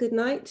 good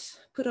night,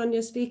 put on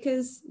your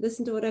speakers,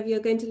 listen to whatever you're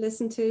going to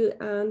listen to,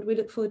 and we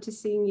look forward to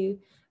seeing you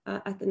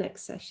at the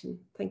next session.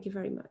 Thank you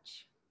very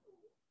much.